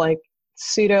had this like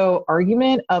pseudo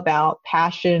argument about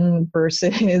passion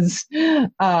versus,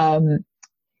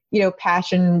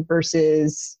 passion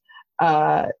versus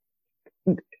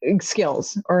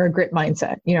skills or a grit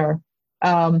mindset,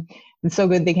 it's so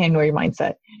good they can't ignore your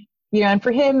mindset. And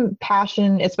for him,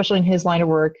 passion, especially in his line of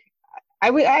work, I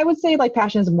would say like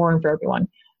passion is important for everyone.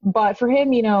 But for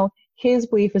him, his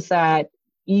belief is that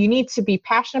you need to be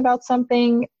passionate about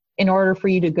something in order for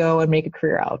you to go and make a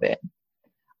career out of it.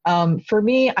 For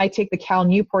me, I take the Cal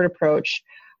Newport approach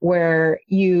where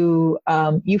you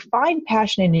find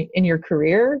passion in your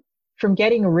career from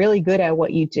getting really good at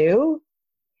what you do.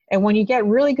 And when you get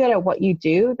really good at what you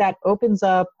do, that opens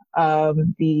up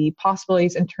the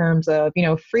possibilities in terms of,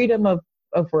 freedom of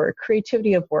work,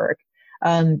 creativity of work,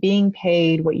 being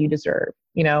paid what you deserve,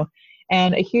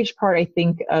 and a huge part, I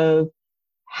think, of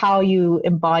how you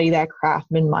embody that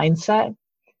craftsman mindset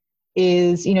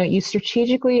is, you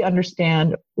strategically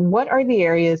understand what are the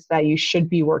areas that you should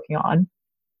be working on.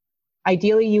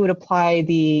 Ideally, you would apply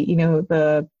the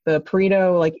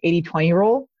Pareto, like 80-20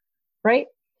 rule, right?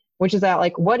 Which is that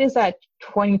like, what is that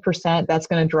 20% that's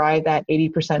going to drive that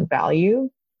 80% value?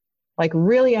 Like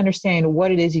really understand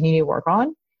what it is you need to work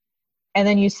on. And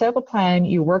then you set up a plan,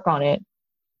 you work on it,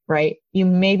 right? You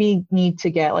maybe need to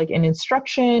get like an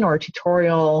instruction or a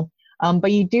tutorial,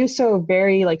 but you do so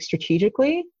very like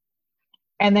strategically.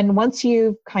 And then once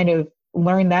you've kind of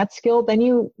learned that skill, then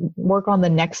you work on the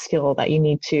next skill that you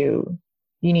need to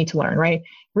learn, right?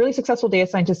 Really successful data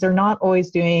scientists, they're not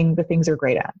always doing the things they're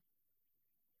great at.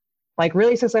 Like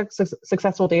really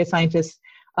successful data scientists,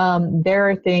 there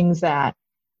are things that,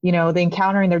 they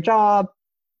encounter in their job.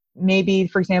 Maybe,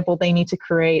 for example, they need to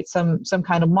create some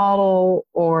kind of model,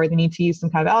 or they need to use some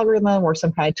kind of algorithm or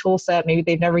some kind of tool set. Maybe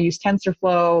they've never used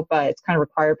TensorFlow, but it's kind of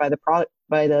required by the product,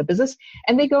 by the business,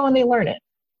 and they go and they learn it.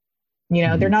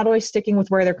 They're not always sticking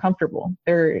with where they're comfortable.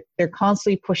 They're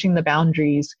constantly pushing the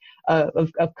boundaries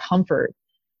of comfort,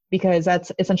 because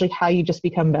that's essentially how you just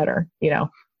become better,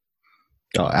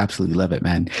 Oh, absolutely love it,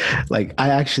 man. Like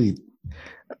I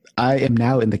am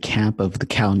now in the camp of the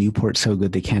Cal Newport "so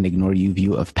good they can't ignore you"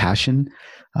 view of passion.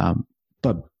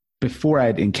 But before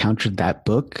I'd encountered that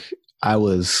book, I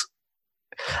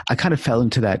kind of fell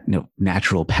into that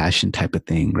natural passion type of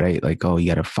thing, right? Like, oh, you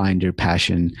got to find your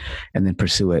passion and then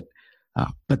pursue it.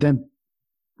 But then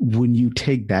when you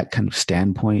take that kind of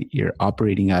standpoint, you're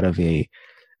operating out of a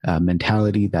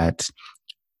mentality that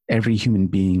every human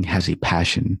being has a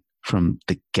passion from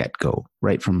the get-go,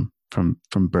 right? From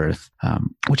birth,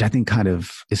 which I think kind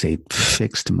of is a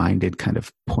fixed-minded kind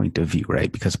of point of view,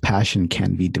 right? Because passion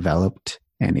can be developed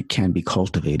and it can be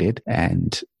cultivated,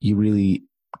 and you really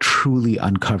truly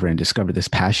uncover and discover this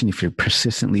passion if you're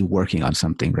persistently working on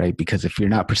something, right? Because if you're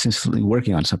not persistently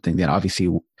working on something, then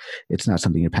obviously it's not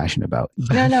something you're passionate about.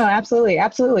 No, absolutely.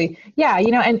 Yeah,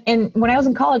 and when I was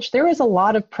in college, there was a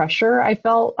lot of pressure I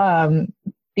felt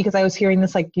because I was hearing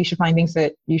this, like, you should find things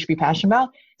that you should be passionate about.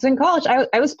 So in college,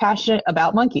 I was passionate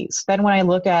about monkeys. Then when I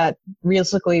look at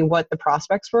realistically what the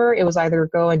prospects were, it was either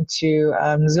go into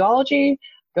zoology,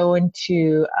 go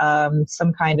into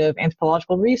some kind of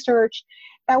anthropological research.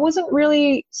 That wasn't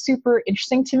really super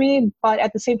interesting to me, but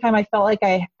at the same time, I felt like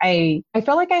I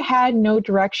felt like I had no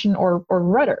direction or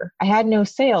rudder. I had no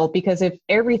sail, because if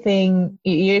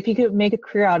you could make a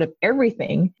career out of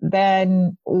everything,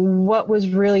 then what was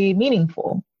really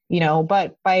meaningful?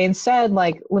 But by instead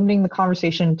like limiting the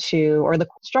conversation to, or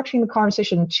structuring the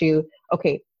conversation to,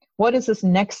 okay, what is this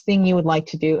next thing you would like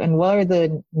to do? And what are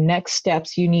the next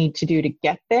steps you need to do to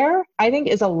get there? I think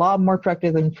is a lot more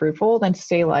productive and fruitful than to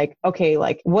say like, okay,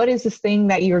 like what is this thing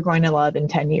that you're going to love in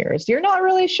 10 years? You're not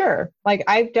really sure. Like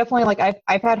I've definitely like,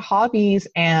 I've had hobbies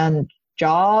and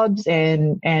jobs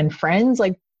and friends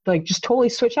like just totally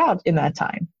switch out in that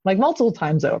time, like multiple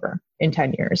times over in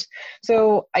 10 years.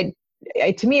 So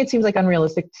to me, it seems like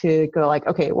unrealistic to go like,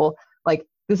 okay, well, like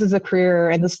this is a career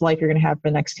and this life you're going to have for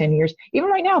the next 10 years. Even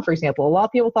right now, for example, a lot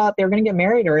of people thought they were going to get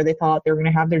married or they thought they were going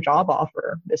to have their job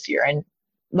offer this year. And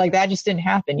like, that just didn't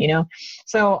happen, you know?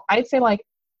 So I'd say like,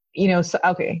 you know, so,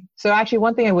 okay. So actually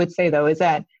one thing I would say though, is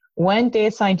that when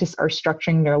data scientists are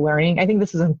structuring their learning, I think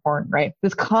this is important, right?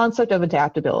 This concept of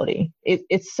adaptability,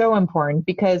 it's so important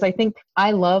because I think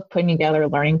I love putting together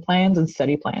learning plans and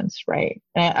study plans, right?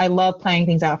 And I love planning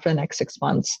things out for the next 6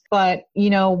 months. But, you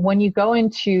know, when you go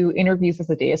into interviews as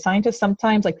a data scientist,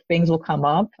 sometimes like things will come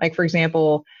up. Like, for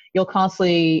example, you'll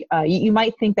constantly, you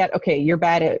might think that, okay, you're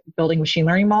bad at building machine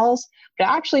learning models, but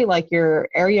actually like your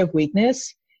area of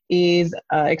weakness is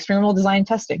experimental design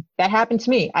testing. That happened to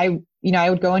me. I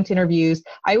would go into interviews.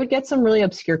 I would get some really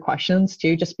obscure questions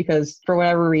too, just because for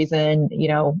whatever reason, you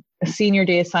know, senior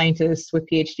data scientists with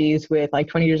PhDs with like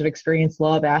 20 years of experience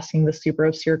love asking the super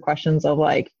obscure questions of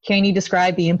like, can you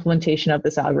describe the implementation of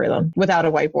this algorithm without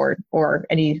a whiteboard or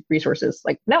any resources?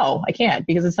 Like, no, I can't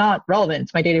because it's not relevant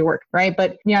to my day-to-day work, right?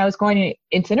 But you know, I was going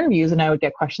into interviews and I would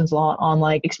get questions on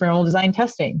like experimental design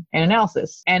testing and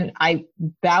analysis. And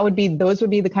those would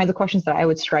be the kinds of questions that I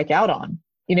would strike out on.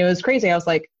 You know, it was crazy. I was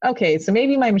like, okay, so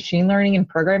maybe my machine learning and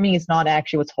programming is not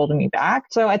actually what's holding me back.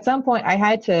 So at some point I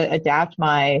had to adapt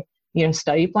my, you know,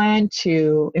 study plan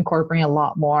to incorporate a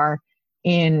lot more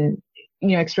in, you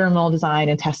know, experimental design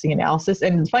and testing analysis.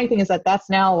 And the funny thing is that that's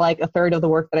now like a third of the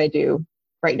work that I do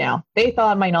right now. They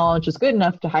thought my knowledge was good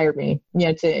enough to hire me, you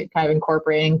know, to kind of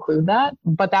incorporate and include that.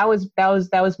 But that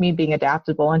was me being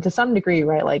adaptable. And to some degree,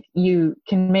 right, like you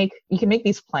can make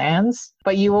these plans,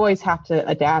 but you always have to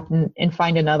adapt and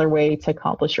find another way to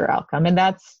accomplish your outcome. And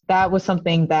that was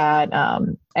something that I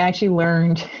actually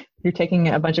learned through taking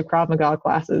a bunch of Krav Maga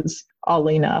classes,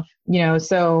 oddly enough. You know,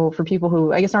 so for people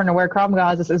who I guess aren't aware, Krav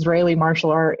Maga is this Israeli martial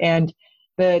art, and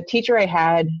the teacher I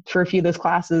had for a few of those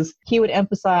classes, he would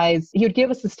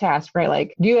give us this task, right?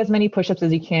 Like do as many push-ups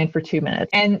as you can for 2 minutes.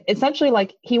 And essentially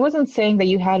like, he wasn't saying that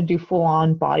you had to do full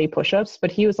on body push-ups,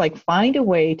 but he was like, find a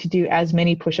way to do as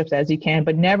many push-ups as you can,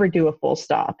 but never do a full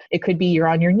stop. It could be you're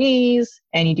on your knees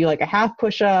and you do like a half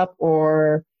push-up,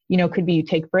 or, you know, could be you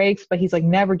take breaks, but he's like,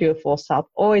 never do a full stop.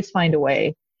 Always find a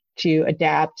way to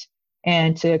adapt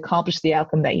and to accomplish the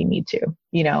outcome that you need to,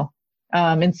 you know?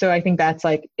 And so I think that's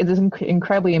like, it is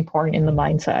incredibly important in the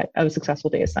mindset of a successful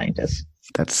data scientist.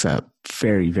 That's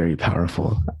very, very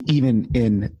powerful. Even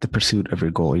in the pursuit of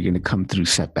your goal, you're going to come through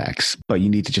setbacks, but you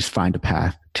need to just find a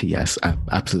path to yes. I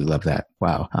absolutely love that.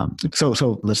 Wow.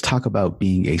 So let's talk about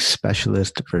being a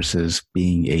specialist versus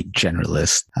being a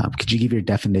generalist. Could you give your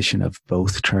definition of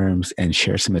both terms and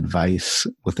share some advice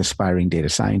with aspiring data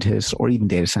scientists or even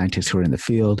data scientists who are in the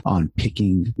field on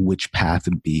picking which path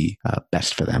would be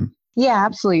best for them? Yeah,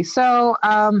 absolutely. So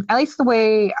at least the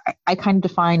way I kind of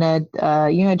define a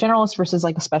generalist versus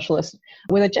like a specialist.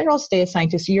 With a generalist data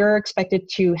scientist, you're expected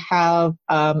to have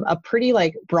a pretty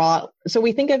like broad. So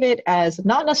we think of it as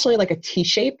not necessarily like a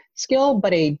T-shaped skill,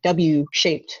 but a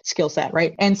W-shaped skill set,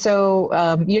 right? And so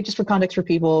just for context for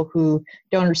people who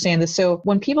don't understand this. So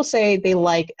when people say they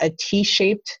like a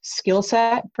T-shaped skill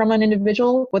set from an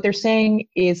individual, what they're saying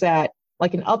is that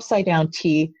like an upside down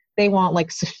T, they want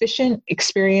like sufficient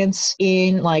experience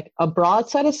in like a broad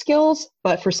set of skills,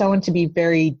 but for someone to be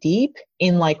very deep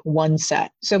in like one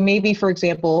set. So maybe, for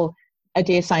example, a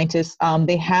data scientist,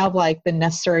 they have like the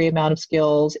necessary amount of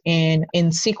skills in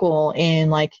SQL, in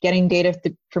like getting data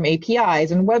from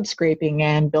APIs and web scraping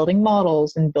and building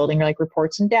models and building like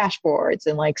reports and dashboards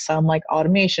and like some like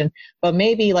automation. But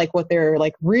maybe like what they're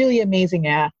like really amazing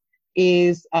at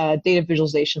is data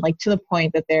visualization, like to the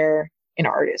point that they're an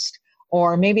artist.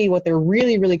 Or maybe what they're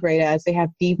really, really great at is they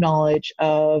have deep knowledge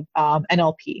of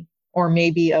NLP, or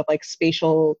maybe of like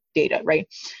spatial data, right?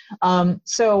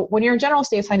 So when you're a general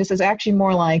data scientist, it's actually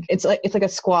more like it's like a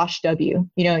squash W.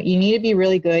 You know, you need to be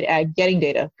really good at getting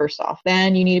data first off.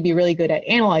 Then you need to be really good at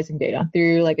analyzing data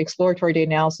through like exploratory data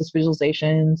analysis,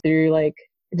 visualizations, through like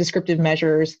descriptive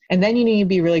measures. And then you need to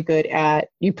be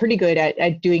you're pretty good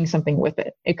at doing something with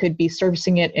it. It could be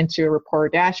surfacing it into a report or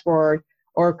dashboard,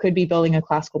 or it could be building a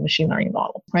classical machine learning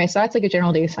model, right? So that's like a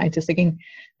general data scientist thinking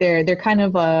they're kind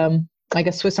of like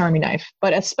a Swiss Army knife.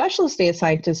 But a specialist data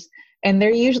scientist, and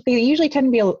they usually tend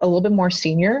to be a little bit more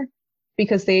senior,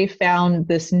 because they found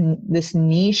this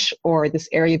niche or this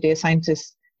area of data science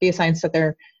that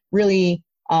they're really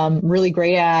really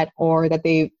great at, or that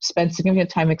they spend significant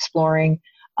time exploring.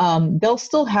 They'll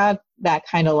still have that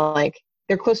kind of like,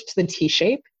 they're closer to the T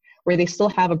shape, where they still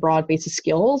have a broad base of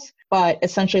skills. But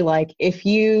essentially, like if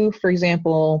you, for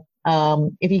example,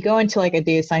 if you go into like a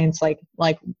data science like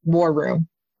war room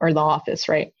or the office,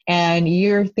 right, and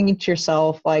you're thinking to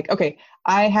yourself like, okay,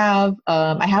 I have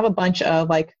a bunch of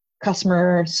like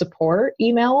customer support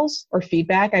emails or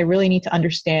feedback. I really need to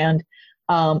understand,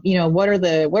 what are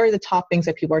the top things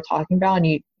that people are talking about,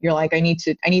 and you're like, I need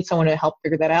someone to help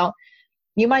figure that out.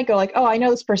 You might go like, oh, I know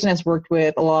this person has worked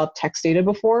with a lot of text data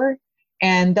before,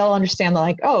 and they'll understand that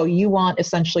like, oh, you want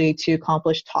essentially to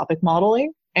accomplish topic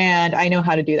modeling, and I know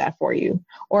how to do that for you.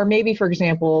 Or maybe, for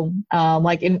example, so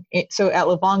at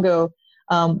Livongo,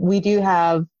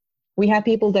 we have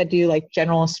people that do like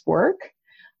generalist work,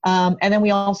 and then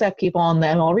we also have people on the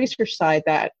ML research side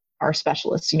that are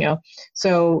specialists.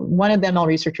 So one of the ML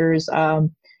researchers,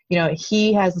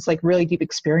 he has this like really deep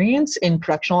experience in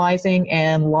productionalizing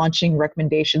and launching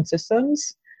recommendation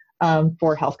systems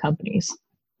for health companies,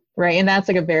 right? And that's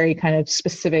like a very kind of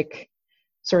specific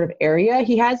sort of area.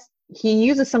 He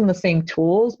uses some of the same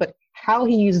tools, but how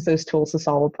he uses those tools to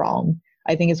solve a problem,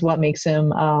 I think, is what makes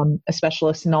him a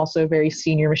specialist and also a very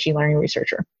senior machine learning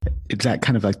researcher. It's that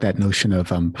kind of like that notion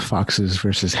of foxes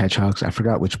versus hedgehogs. I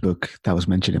forgot which book that was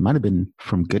mentioned. It might have been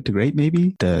From Good to Great,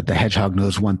 maybe. The hedgehog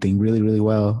knows one thing really, really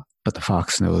well, but the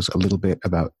fox knows a little bit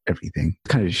about everything.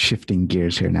 Kind of shifting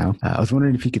gears here now. I was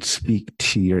wondering if you could speak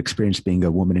to your experience being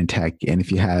a woman in tech, and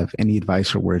if you have any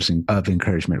advice or words of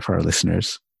encouragement for our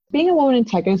listeners. Being a woman in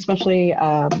tech, especially,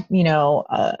 a female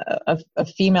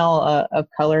of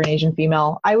color, an Asian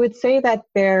female, I would say that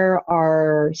there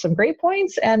are some great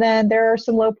points and then there are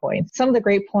some low points. Some of the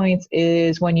great points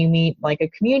is when you meet like a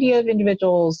community of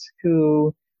individuals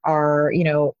who are,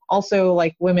 also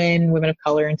like women of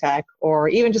color in tech, or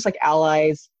even just like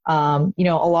allies. A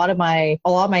lot of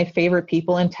my favorite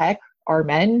people in tech are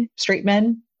men, straight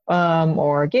men,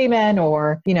 or gay men,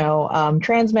 or,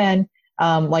 trans men.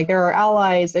 Like there are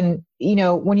allies, and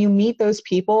when you meet those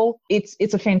people, it's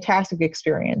a fantastic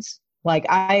experience. Like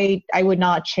I would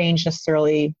not change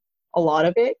necessarily a lot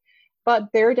of it, but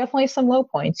there are definitely some low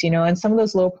points, and some of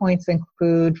those low points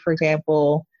include, for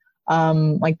example,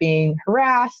 like being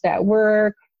harassed at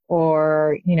work,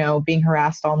 or being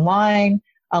harassed online.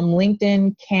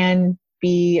 LinkedIn can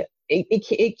be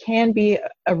it can be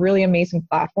a really amazing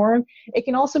platform. It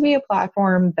can also be a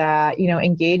platform that,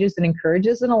 engages and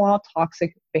encourages in a lot of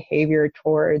toxic behavior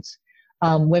towards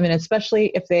women, especially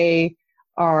if they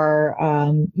are,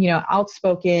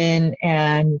 outspoken,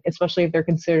 and especially if they're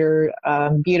considered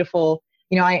beautiful.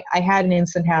 I had an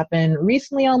incident happen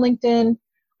recently on LinkedIn.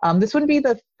 This wouldn't be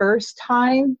the first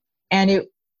time, and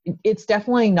it's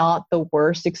definitely not the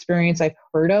worst experience I've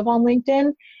heard of on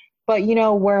LinkedIn. But,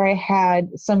 where I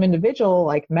had some individual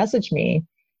like message me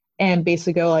and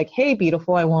basically go like, hey,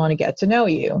 beautiful, I want to get to know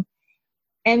you.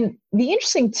 And the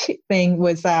interesting thing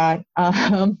was that,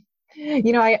 I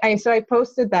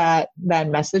posted that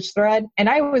message thread, and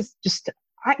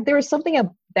there was something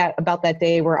about that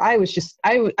day where I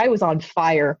was on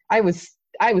fire. I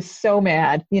was so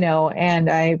mad, and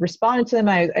I responded to them.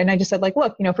 I just said like,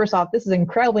 look, first off, this is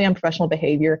incredibly unprofessional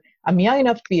behavior. I'm young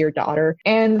enough to be your daughter.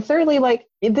 And thirdly, like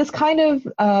this kind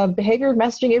of behavior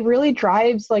messaging, it really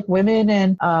drives like women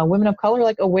and women of color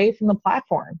like away from the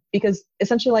platform, because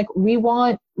essentially like we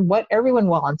want what everyone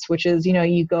wants, which is,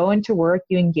 you go into work,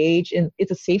 you engage in, it's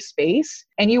a safe space,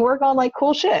 and you work on like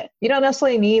cool shit. You don't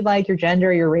necessarily need like your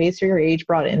gender, your race, or your age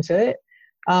brought into it.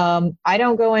 I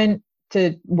don't go in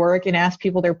to work and ask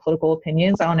people their political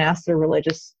opinions. I don't ask their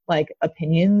religious like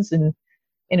opinions and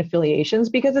affiliations,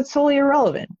 because it's totally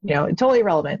irrelevant, totally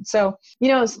irrelevant. So,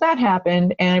 so that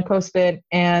happened, and I posted,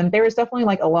 and there was definitely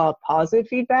like a lot of positive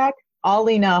feedback.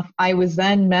 Oddly enough, I was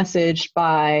then messaged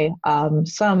by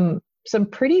some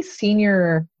pretty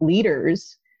senior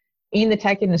leaders in the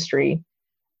tech industry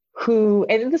who,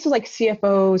 and this was like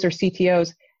CFOs or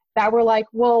CTOs, that were like,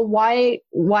 well, why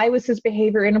was his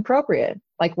behavior inappropriate?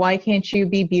 Like, why can't you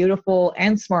be beautiful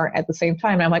and smart at the same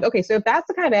time? And I'm like, okay, so if that's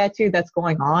the kind of attitude that's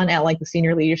going on at like the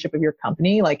senior leadership of your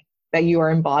company, like that you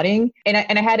are embodying, and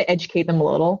I had to educate them a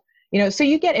little, so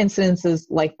you get incidences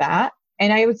like that.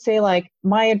 And I would say like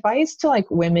my advice to like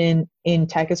women in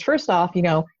tech is, first off,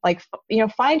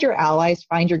 find your allies,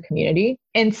 find your community.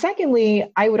 And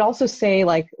secondly, I would also say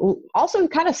like, also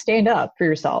kind of stand up for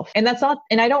yourself. And that's not,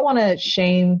 and I don't want to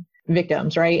shame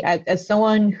victims, right? As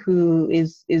someone who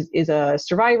is a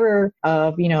survivor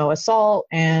of, assault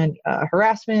and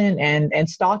harassment and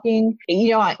stalking,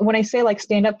 when I say like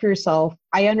stand up for yourself,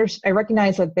 I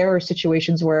recognize that there are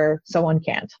situations where someone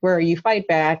can't, where you fight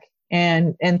back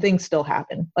and things still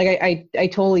happen. Like I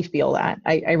totally feel that.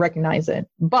 I recognize it.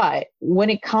 But when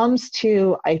it comes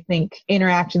to, I think,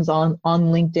 interactions on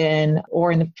LinkedIn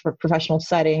or in the professional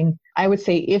setting, I would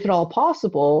say, if at all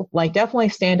possible, like definitely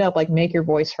stand up, like make your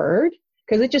voice heard,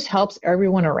 because it just helps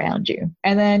everyone around you.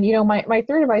 And then, my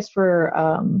third advice for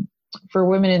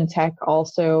women in tech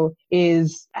also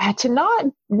is to not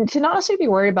necessarily be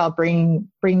worried about bringing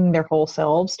their whole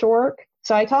selves to work.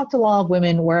 So I talked to a lot of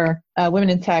women women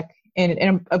in tech,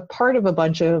 and a part of a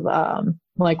bunch of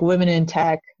like women in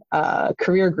tech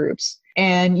career groups.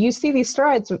 And you see these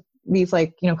threads, these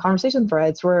like, conversation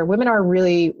threads where women are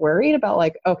really worried about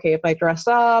like, okay, if I dress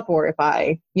up, or if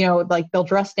I, like they'll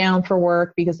dress down for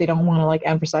work because they don't want to like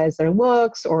emphasize their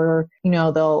looks, or,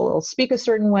 they'll speak a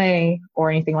certain way or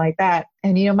anything like that.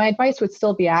 And, my advice would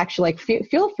still be actually like,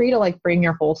 feel free to like bring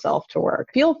your whole self to work.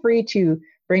 Feel free to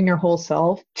bring your whole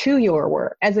self to your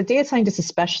work. As a data scientist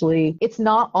especially, it's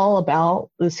not all about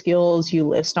the skills you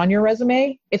list on your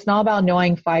resume. It's not about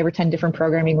knowing 5 or 10 different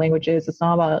programming languages. It's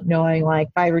not about knowing like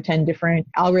 5 or 10 different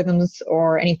algorithms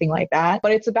or anything like that.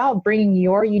 But it's about bringing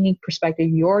your unique perspective,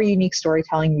 your unique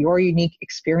storytelling, your unique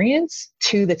experience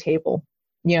to the table,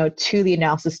 to the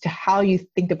analysis, to how you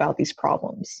think about these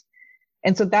problems.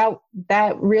 And so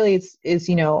that really is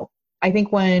I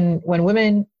think when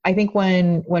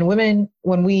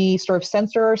we sort of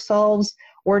censor ourselves,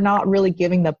 we're not really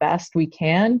giving the best we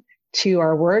can to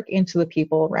our work and to the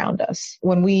people around us.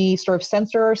 When we sort of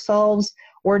censor ourselves,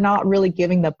 we're not really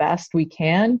giving the best we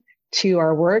can to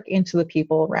our work and to the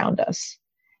people around us.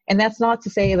 And that's not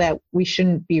to say that we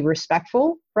shouldn't be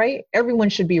respectful, right? Everyone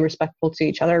should be respectful to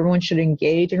each other. Everyone should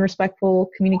engage in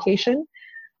respectful communication.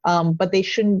 But they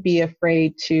shouldn't be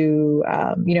afraid to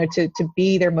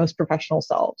be their most professional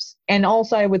selves. And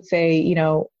also I would say,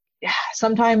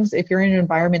 sometimes if you're in an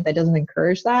environment that doesn't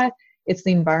encourage that, it's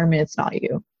the environment, it's not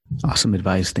you. Awesome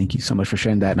advice. Thank you so much for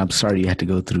sharing that. And I'm sorry you had to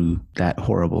go through that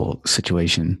horrible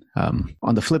situation.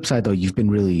 On the flip side, though, you've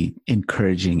been really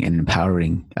encouraging and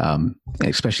empowering,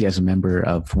 especially as a member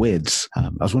of WIDS. I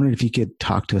was wondering if you could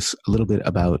talk to us a little bit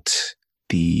about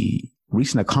the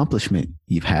recent accomplishment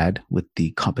you've had with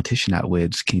the competition at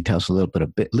WIDS. Can you tell us a little bit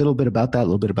about that, a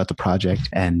little bit about the project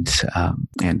and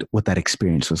what that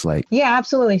experience was like? Yeah,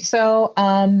 absolutely. So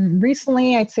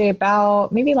recently, I'd say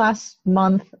about maybe last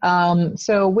month,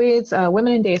 so WIDS,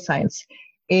 Women in Data Science,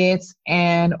 it's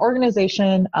an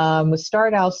organization was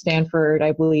started out of Stanford,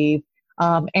 I believe,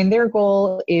 and their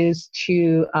goal is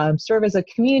to serve as a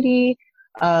community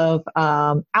of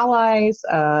allies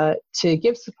to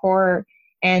give support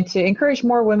and to encourage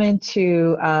more women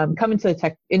to come into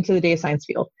the data science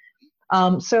field.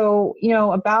 So,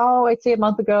 about, I'd say a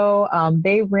month ago,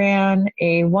 they ran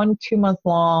a 1-2 month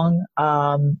long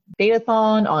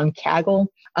datathon on Kaggle,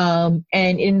 and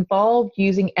it involved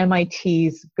using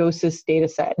MIT's GOSIS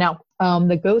dataset. Now,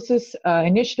 the GOSIS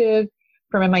initiative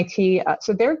from MIT,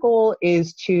 so their goal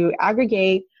is to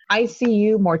aggregate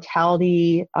ICU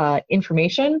mortality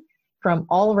information from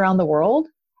all around the world,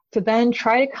 to then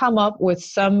try to come up with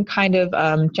some kind of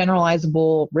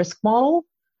generalizable risk model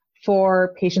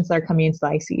for patients that are coming into the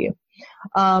ICU.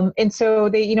 And so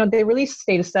they released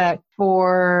a data set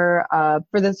for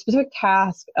the specific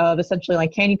task of essentially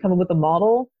like, can you come up with a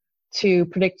model to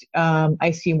predict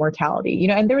ICU mortality?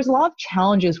 And there was a lot of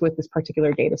challenges with this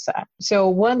particular data set. So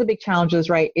one of the big challenges,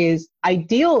 right, is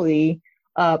ideally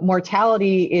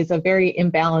mortality is a very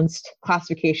imbalanced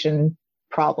classification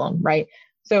problem, right?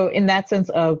 So in that sense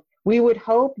we would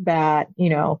hope that,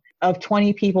 of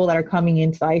 20 people that are coming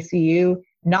into the ICU,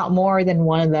 not more than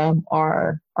one of them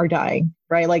are dying,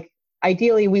 right? Like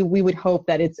ideally we would hope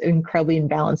that it's an incredibly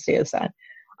imbalanced data set.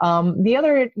 The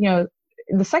other,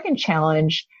 the second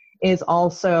challenge is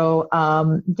also,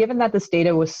 given that this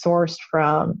data was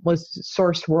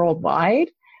sourced worldwide,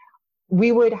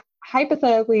 we would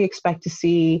hypothetically expect to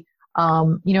see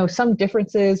some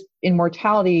differences in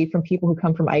mortality from people who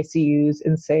come from ICUs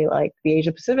in, say, like the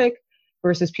Asia Pacific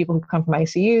versus people who come from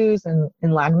ICUs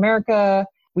in Latin America.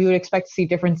 We would expect to see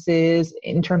differences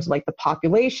in terms of like the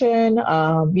population.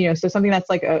 So something that's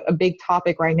like a big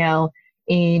topic right now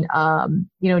in,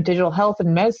 digital health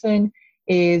and medicine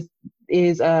is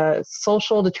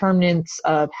social determinants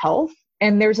of health.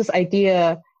 And there's this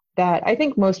idea that I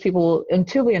think most people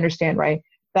intuitively understand, right?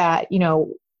 That,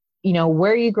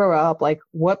 where you grow up, like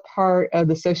what part of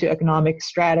the socioeconomic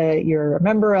strata you're a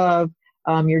member of,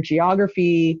 your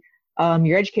geography,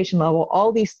 your education level,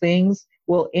 all these things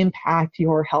will impact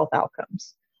your health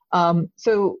outcomes.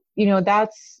 So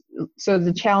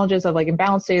the challenges of like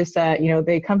imbalanced data set,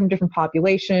 they come from different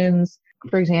populations.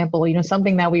 For example,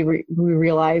 something that we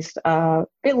realized a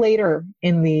bit later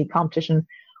in the competition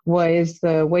was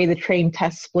the way the trained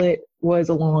test split was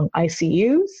along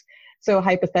ICUs. So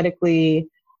hypothetically,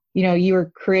 you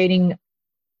were creating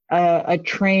a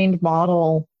trained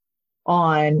model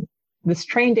on this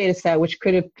trained data set, which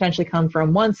could have potentially come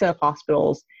from one set of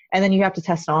hospitals, and then you have to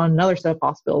test on another set of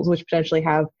hospitals, which potentially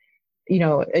have,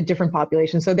 a different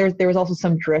population. So there was also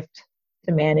some drift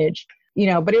to manage,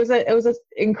 but it was a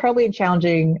incredibly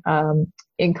challenging,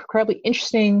 incredibly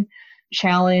interesting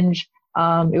challenge.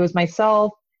 It was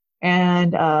myself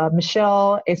and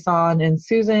Michelle, Asan, and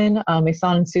Susan.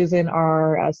 Asan and Susan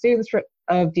are students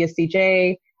of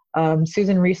DSCJ.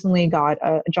 Susan recently got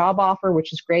a job offer,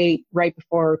 which is great, right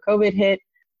before COVID hit.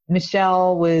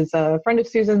 Michelle was a friend of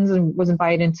Susan's and was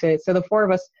invited into it. So the four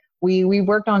of us, we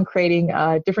worked on creating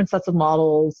different sets of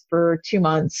models for 2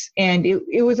 months. And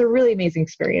it was a really amazing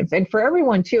experience. And for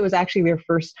everyone, too, it was actually their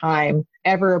first time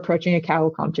ever approaching a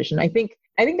Kaggle competition. I think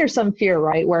there's some fear,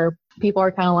 right, where people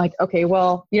are kind of like, okay,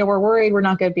 well, we're worried we're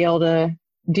not going to be able to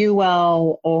do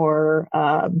well, or,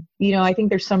 I think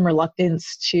there's some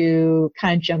reluctance to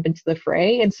kind of jump into the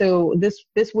fray. And so this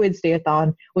WIDS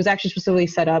Dayathon was actually specifically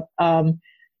set up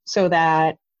so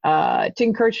that to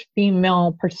encourage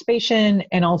female participation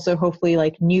and also hopefully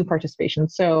like new participation.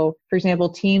 So for example,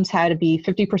 teams had to be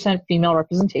 50% female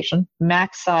representation.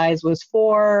 Max size was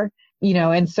 4,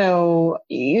 and so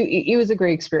it was a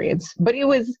great experience, but it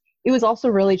was also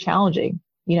really challenging,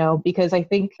 because I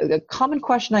think a common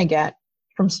question I get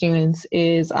from students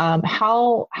is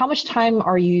how much time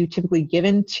are you typically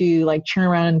given to like turn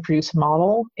around and produce a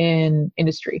model in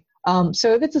industry?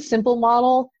 So if it's a simple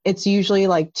model, it's usually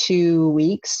like 2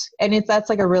 weeks, and that's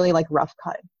like a really like rough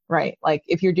cut, right? Like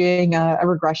if you're doing a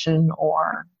regression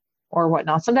or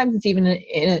whatnot, sometimes it's even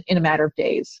in a matter of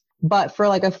days. But for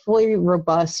like a fully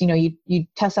robust, you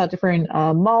test out different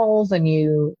models and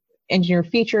you engineer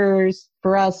features.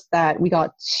 For us, that we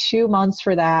got 2 months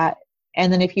for that.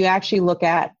 And then if you actually look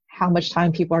at how much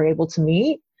time people are able to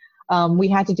meet, we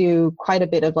had to do quite a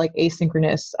bit of like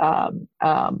asynchronous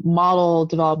model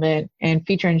development and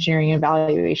feature engineering and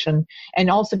evaluation. And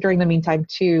also during the meantime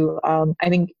too, I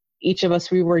think each of us,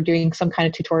 we were doing some kind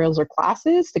of tutorials or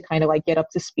classes to kind of like get up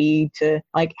to speed to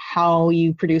like how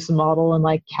you produce a model and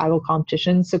like Kaggle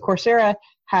competitions. So Coursera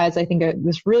has, I think,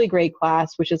 this really great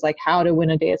class, which is like how to win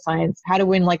like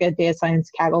a data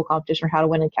science Kaggle competition, or how to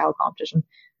win a Kaggle competition.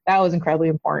 That was incredibly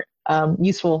important,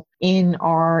 useful in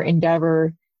our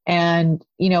endeavor. And,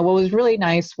 what was really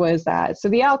nice was that, so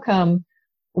the outcome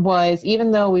was,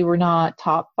 even though we were not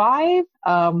top 5,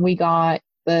 we got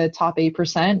the top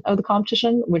 8% of the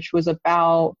competition, which was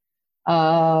about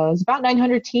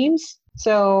 900 teams.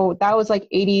 So that was like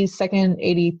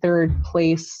 82nd, 83rd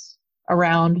place,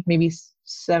 around maybe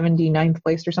 79th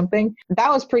place or something. That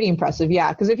was pretty impressive.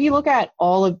 Yeah. Because if you look at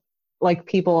all of like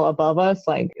people above us,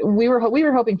 like we were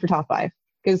hoping for top 5,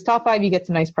 because top 5, you get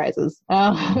some nice prizes.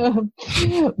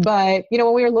 But,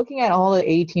 when we were looking at all the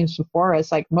 80 teams before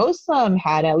us, like most of them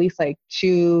had at least like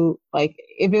 2, like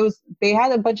they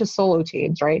had a bunch of solo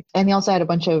teams, right? And they also had a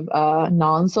bunch of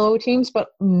non-solo teams, but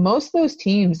most of those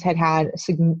teams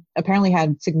apparently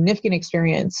had significant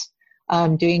experience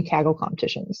doing Kaggle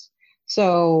competitions.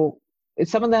 So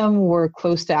some of them were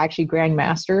close to actually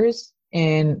grandmasters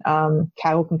in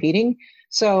Kaggle competing.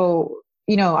 So,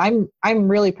 I'm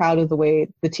really proud of the way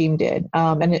the team did.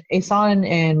 And Asan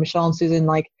and Michelle and Susan,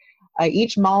 like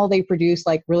each model they produced,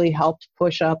 like really helped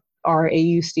push up our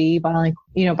AUC by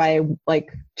by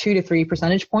 2 to 3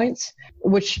 percentage points,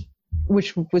 which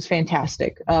was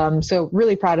fantastic. So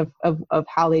really proud of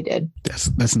how they did.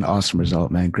 That's an awesome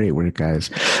result, man. Great work, guys.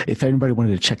 If anybody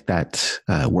wanted to check that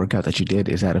workout that you did,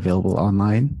 is that available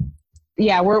online?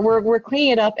 Yeah, we're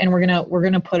cleaning it up, and we're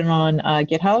gonna put it on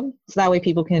GitHub, so that way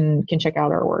people can check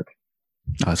out our work.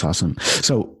 Oh, that's awesome.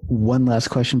 So one last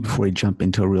question before we jump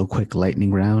into a real quick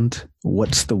lightning round.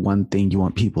 What's the one thing you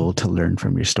want people to learn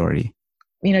from your story?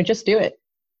 Just do it.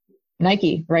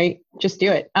 Nike, right? Just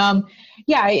do it.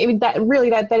 Yeah, I mean that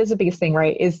is the biggest thing,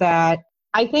 right? Is that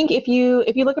I think if you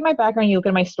look at my background, you look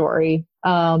at my story,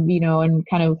 and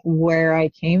kind of where I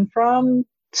came from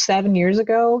 7 years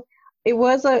ago. It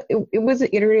was an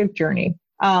iterative journey.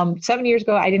 7 years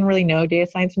ago, I didn't really know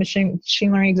data science machine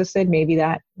learning existed. Maybe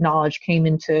that knowledge came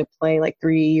into play like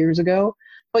 3 years ago.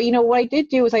 But what I did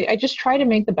do is I just try to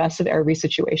make the best of every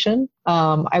situation.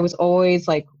 I was always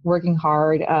like working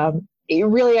hard. It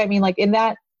really, I mean, like in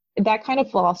that that kind of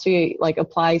philosophy like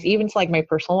applies even to like my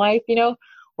personal life,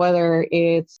 whether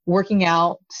it's working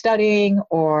out, studying,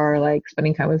 or like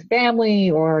spending time with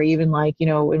family, or even like,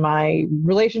 in my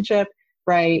relationship,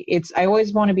 right? I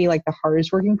always want to be like the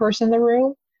hardest working person in the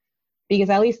room, because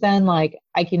at least then like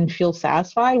I can feel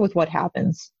satisfied with what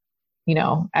happens,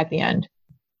 at the end.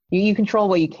 You control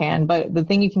what you can, but the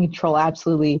thing you can control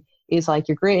absolutely is like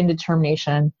your grit and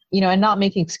determination, and not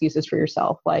making excuses for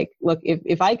yourself. Like, look,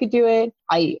 if I could do it,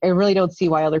 I really don't see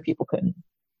why other people couldn't.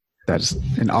 That's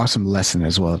an awesome lesson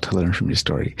as well to learn from your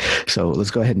story. So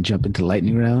let's go ahead and jump into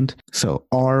lightning round. So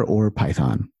R or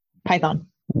Python? Python.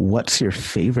 What's your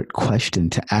favorite question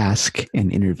to ask an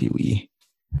interviewee?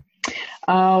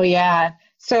 Oh, yeah.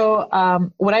 So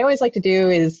what I always like to do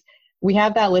is we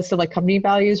have that list of like company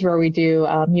values where we do,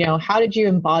 how did you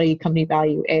embody company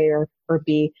value A or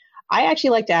B? I actually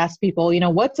like to ask people,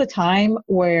 what's a time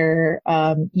where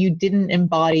you didn't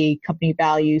embody company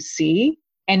value C,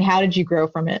 and how did you grow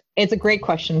from it? It's a great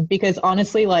question, because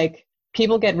honestly, like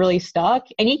people get really stuck,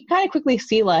 and you can kind of quickly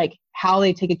see like how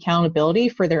they take accountability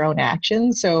for their own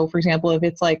actions. So for example, if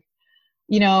it's like,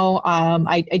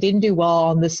 I didn't do well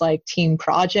on this like team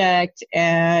project,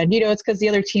 and, it's because the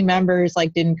other team members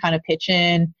like didn't kind of pitch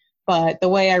in, but the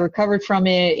way I recovered from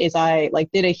it is I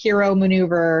like did a hero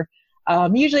maneuver.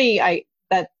 Usually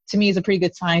that to me is a pretty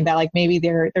good sign that like maybe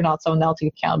they're not someone that'll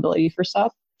take accountability for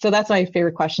stuff. So that's my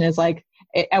favorite question, is like,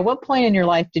 at what point in your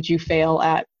life did you fail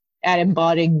at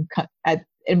embodying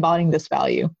this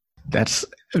value? That's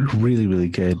really, really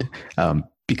good.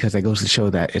 Because that goes to show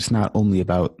that it's not only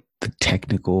about the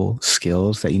technical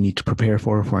skills that you need to prepare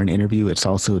for an interview. It's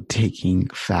also taking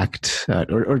fact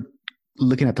or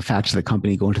looking at the facts of the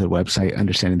company, going to their website,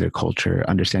 understanding their culture,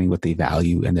 understanding what they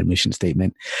value and their mission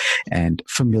statement, and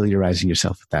familiarizing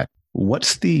yourself with that.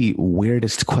 What's the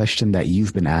weirdest question that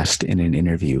you've been asked in an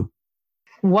interview?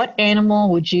 What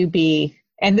animal would you be?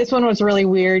 And this one was really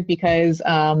weird because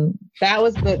that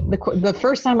was the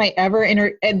first time I ever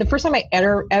interacted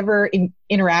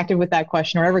with that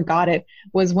question or ever got it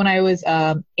was when I was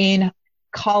in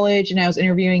college, and I was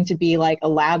interviewing to be like a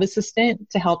lab assistant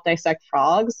to help dissect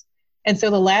frogs. And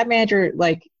so the lab manager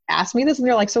like asked me this, and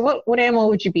they're like, "So what animal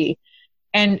would you be?"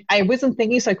 And I wasn't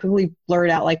thinking, so I quickly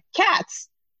blurted out like cats,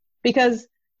 because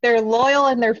they're loyal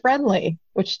and they're friendly,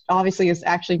 which obviously is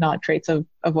actually not traits of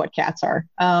what cats are.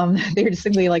 They're just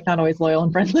simply like not always loyal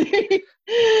and friendly.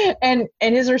 and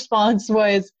his response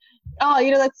was, "Oh,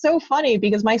 that's so funny,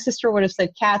 because my sister would have said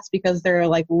cats because they're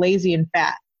like lazy and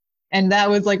fat." And that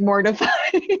was like mortifying.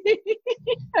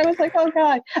 I was like, oh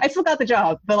God, I still got the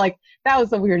job, but like that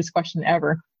was the weirdest question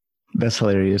ever. That's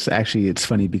hilarious. Actually, it's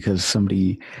funny because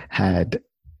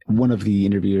one of the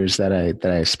interviewers that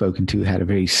I've spoken to had a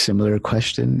very similar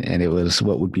question, and it was,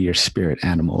 what would be your spirit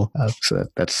animal? So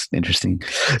that's interesting.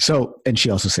 So, and she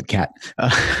also said cat.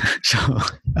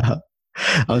 I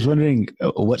was wondering,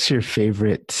 what's your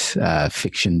favorite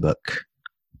fiction book?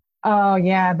 Oh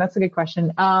yeah, that's a good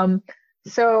question.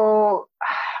 So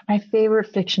my favorite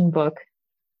fiction book.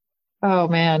 Oh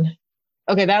man.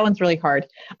 Okay, that one's really hard.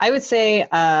 I would say,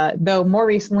 though, more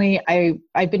recently,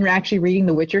 I've been actually reading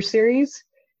the Witcher series.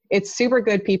 It's super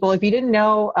good, people. If you didn't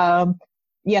know,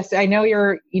 yes, I know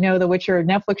the Witcher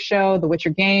Netflix show, the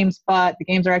Witcher games, but the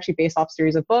games are actually based off a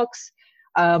series of books.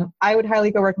 I would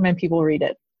highly go recommend people read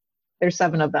it. There's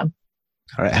 7 of them.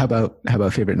 All right. How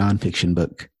about favorite nonfiction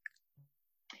book?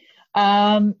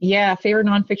 Favorite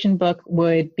nonfiction book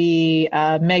would be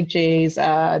Meg J's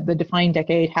The Defining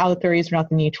Decade, How the 30s Are Not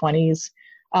the New 20s.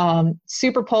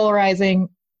 Super polarizing.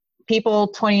 People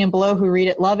 20 and below who read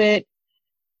it love it.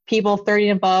 People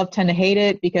 30 and above tend to hate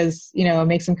it because, it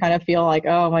makes them kind of feel like,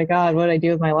 oh my God, what did I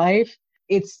do with my life?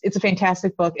 It's a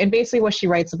fantastic book. And basically what she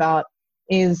writes about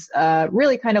is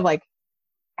really kind of like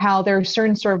how there are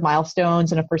certain sort of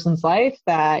milestones in a person's life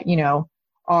that,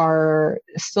 are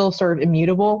still sort of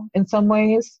immutable in some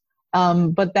ways.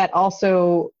 But that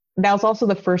was also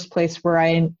the first place where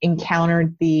I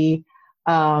encountered the,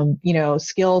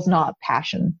 skills, not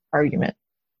passion argument.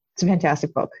 It's a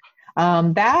fantastic book.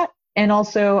 That, and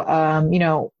also,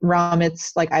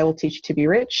 Ramit's like, I Will Teach You to Be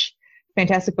Rich.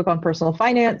 Fantastic book on personal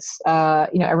finance.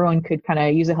 Everyone could kind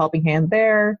of use a helping hand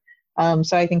there.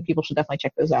 So I think people should definitely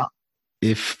check those out.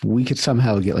 If we could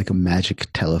somehow get like a magic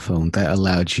telephone that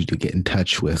allowed you to get in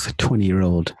touch with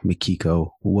 20-year-old Mikiko,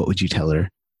 what would you tell her?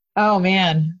 Oh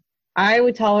man, I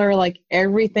would tell her like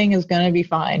everything is going to be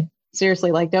fine.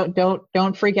 Seriously, like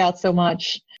don't freak out so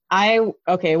much.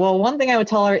 Well, one thing I would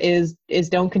tell her is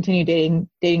don't continue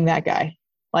dating that guy.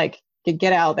 Like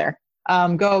get out of there.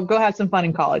 Go have some fun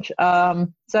in college.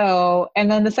 And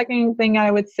then the second thing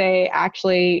I would say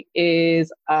actually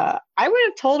is, I would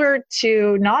have told her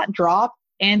to not drop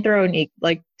anthro and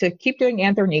like to keep doing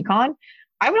anthro and econ.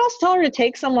 I would also tell her to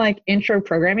take some like intro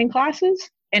programming classes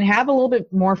and have a little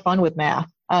bit more fun with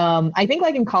math. I think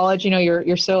like in college,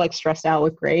 you're so like stressed out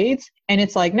with grades, and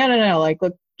it's like, no, like,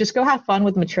 look, just go have fun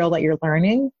with the material that you're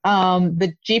learning.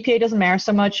 The GPA doesn't matter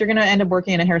so much. You're going to end up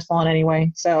working in a hair salon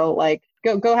anyway. So like,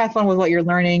 go have fun with what you're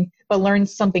learning, but learn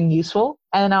something useful.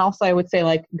 And also I would say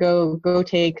like, go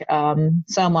take,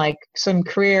 some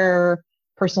career,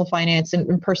 personal finance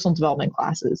and personal development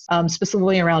classes,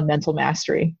 specifically around mental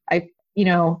mastery.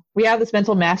 We have this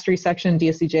mental mastery section in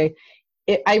DSCJ.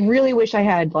 I really wish I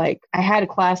had a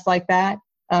class like that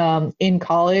in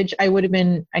college. I would have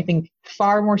been, I think,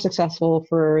 far more successful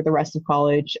for the rest of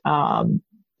college, and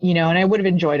I would have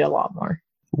enjoyed it a lot more.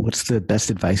 What's the best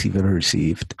advice you've ever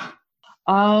received?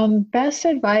 Best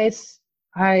advice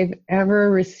I've ever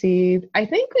received, I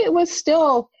think it was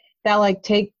still that like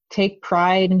take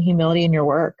pride and humility in your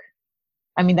work.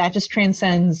 I mean, that just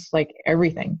transcends like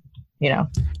everything,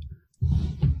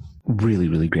 Really,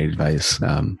 really great advice.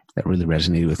 That really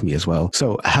resonated with me as well.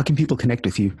 So how can people connect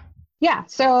with you? Yeah.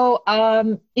 So,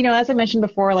 as I mentioned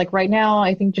before, like right now,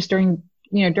 I think just during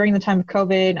the time of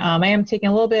COVID, I am taking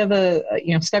a little bit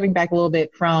of stepping back a little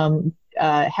bit from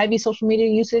heavy social media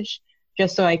usage,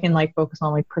 just so I can like focus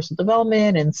on like personal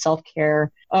development and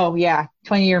self-care. Oh yeah.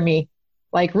 20-year me,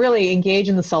 like really engage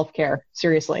in the self-care.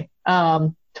 Seriously.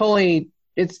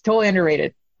 It's totally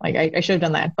underrated. Like I should have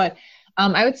done that. But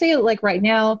I would say like right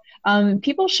now,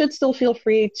 people should still feel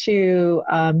free to,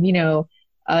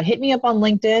 hit me up on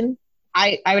LinkedIn.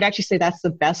 I would actually say that's the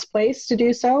best place to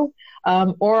do so,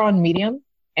 or on Medium.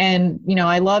 And,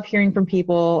 I love hearing from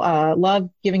people, love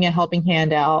giving a helping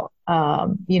hand out,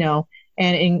 and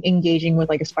engaging with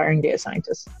like aspiring data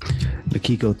scientists.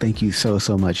 Mikiko, thank you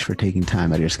so much for taking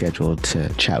time out of your schedule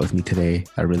to chat with me today.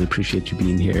 I really appreciate you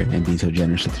being here and being so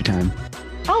generous with your time.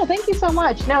 Oh, thank you so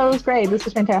much. No, it was great. This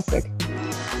was fantastic.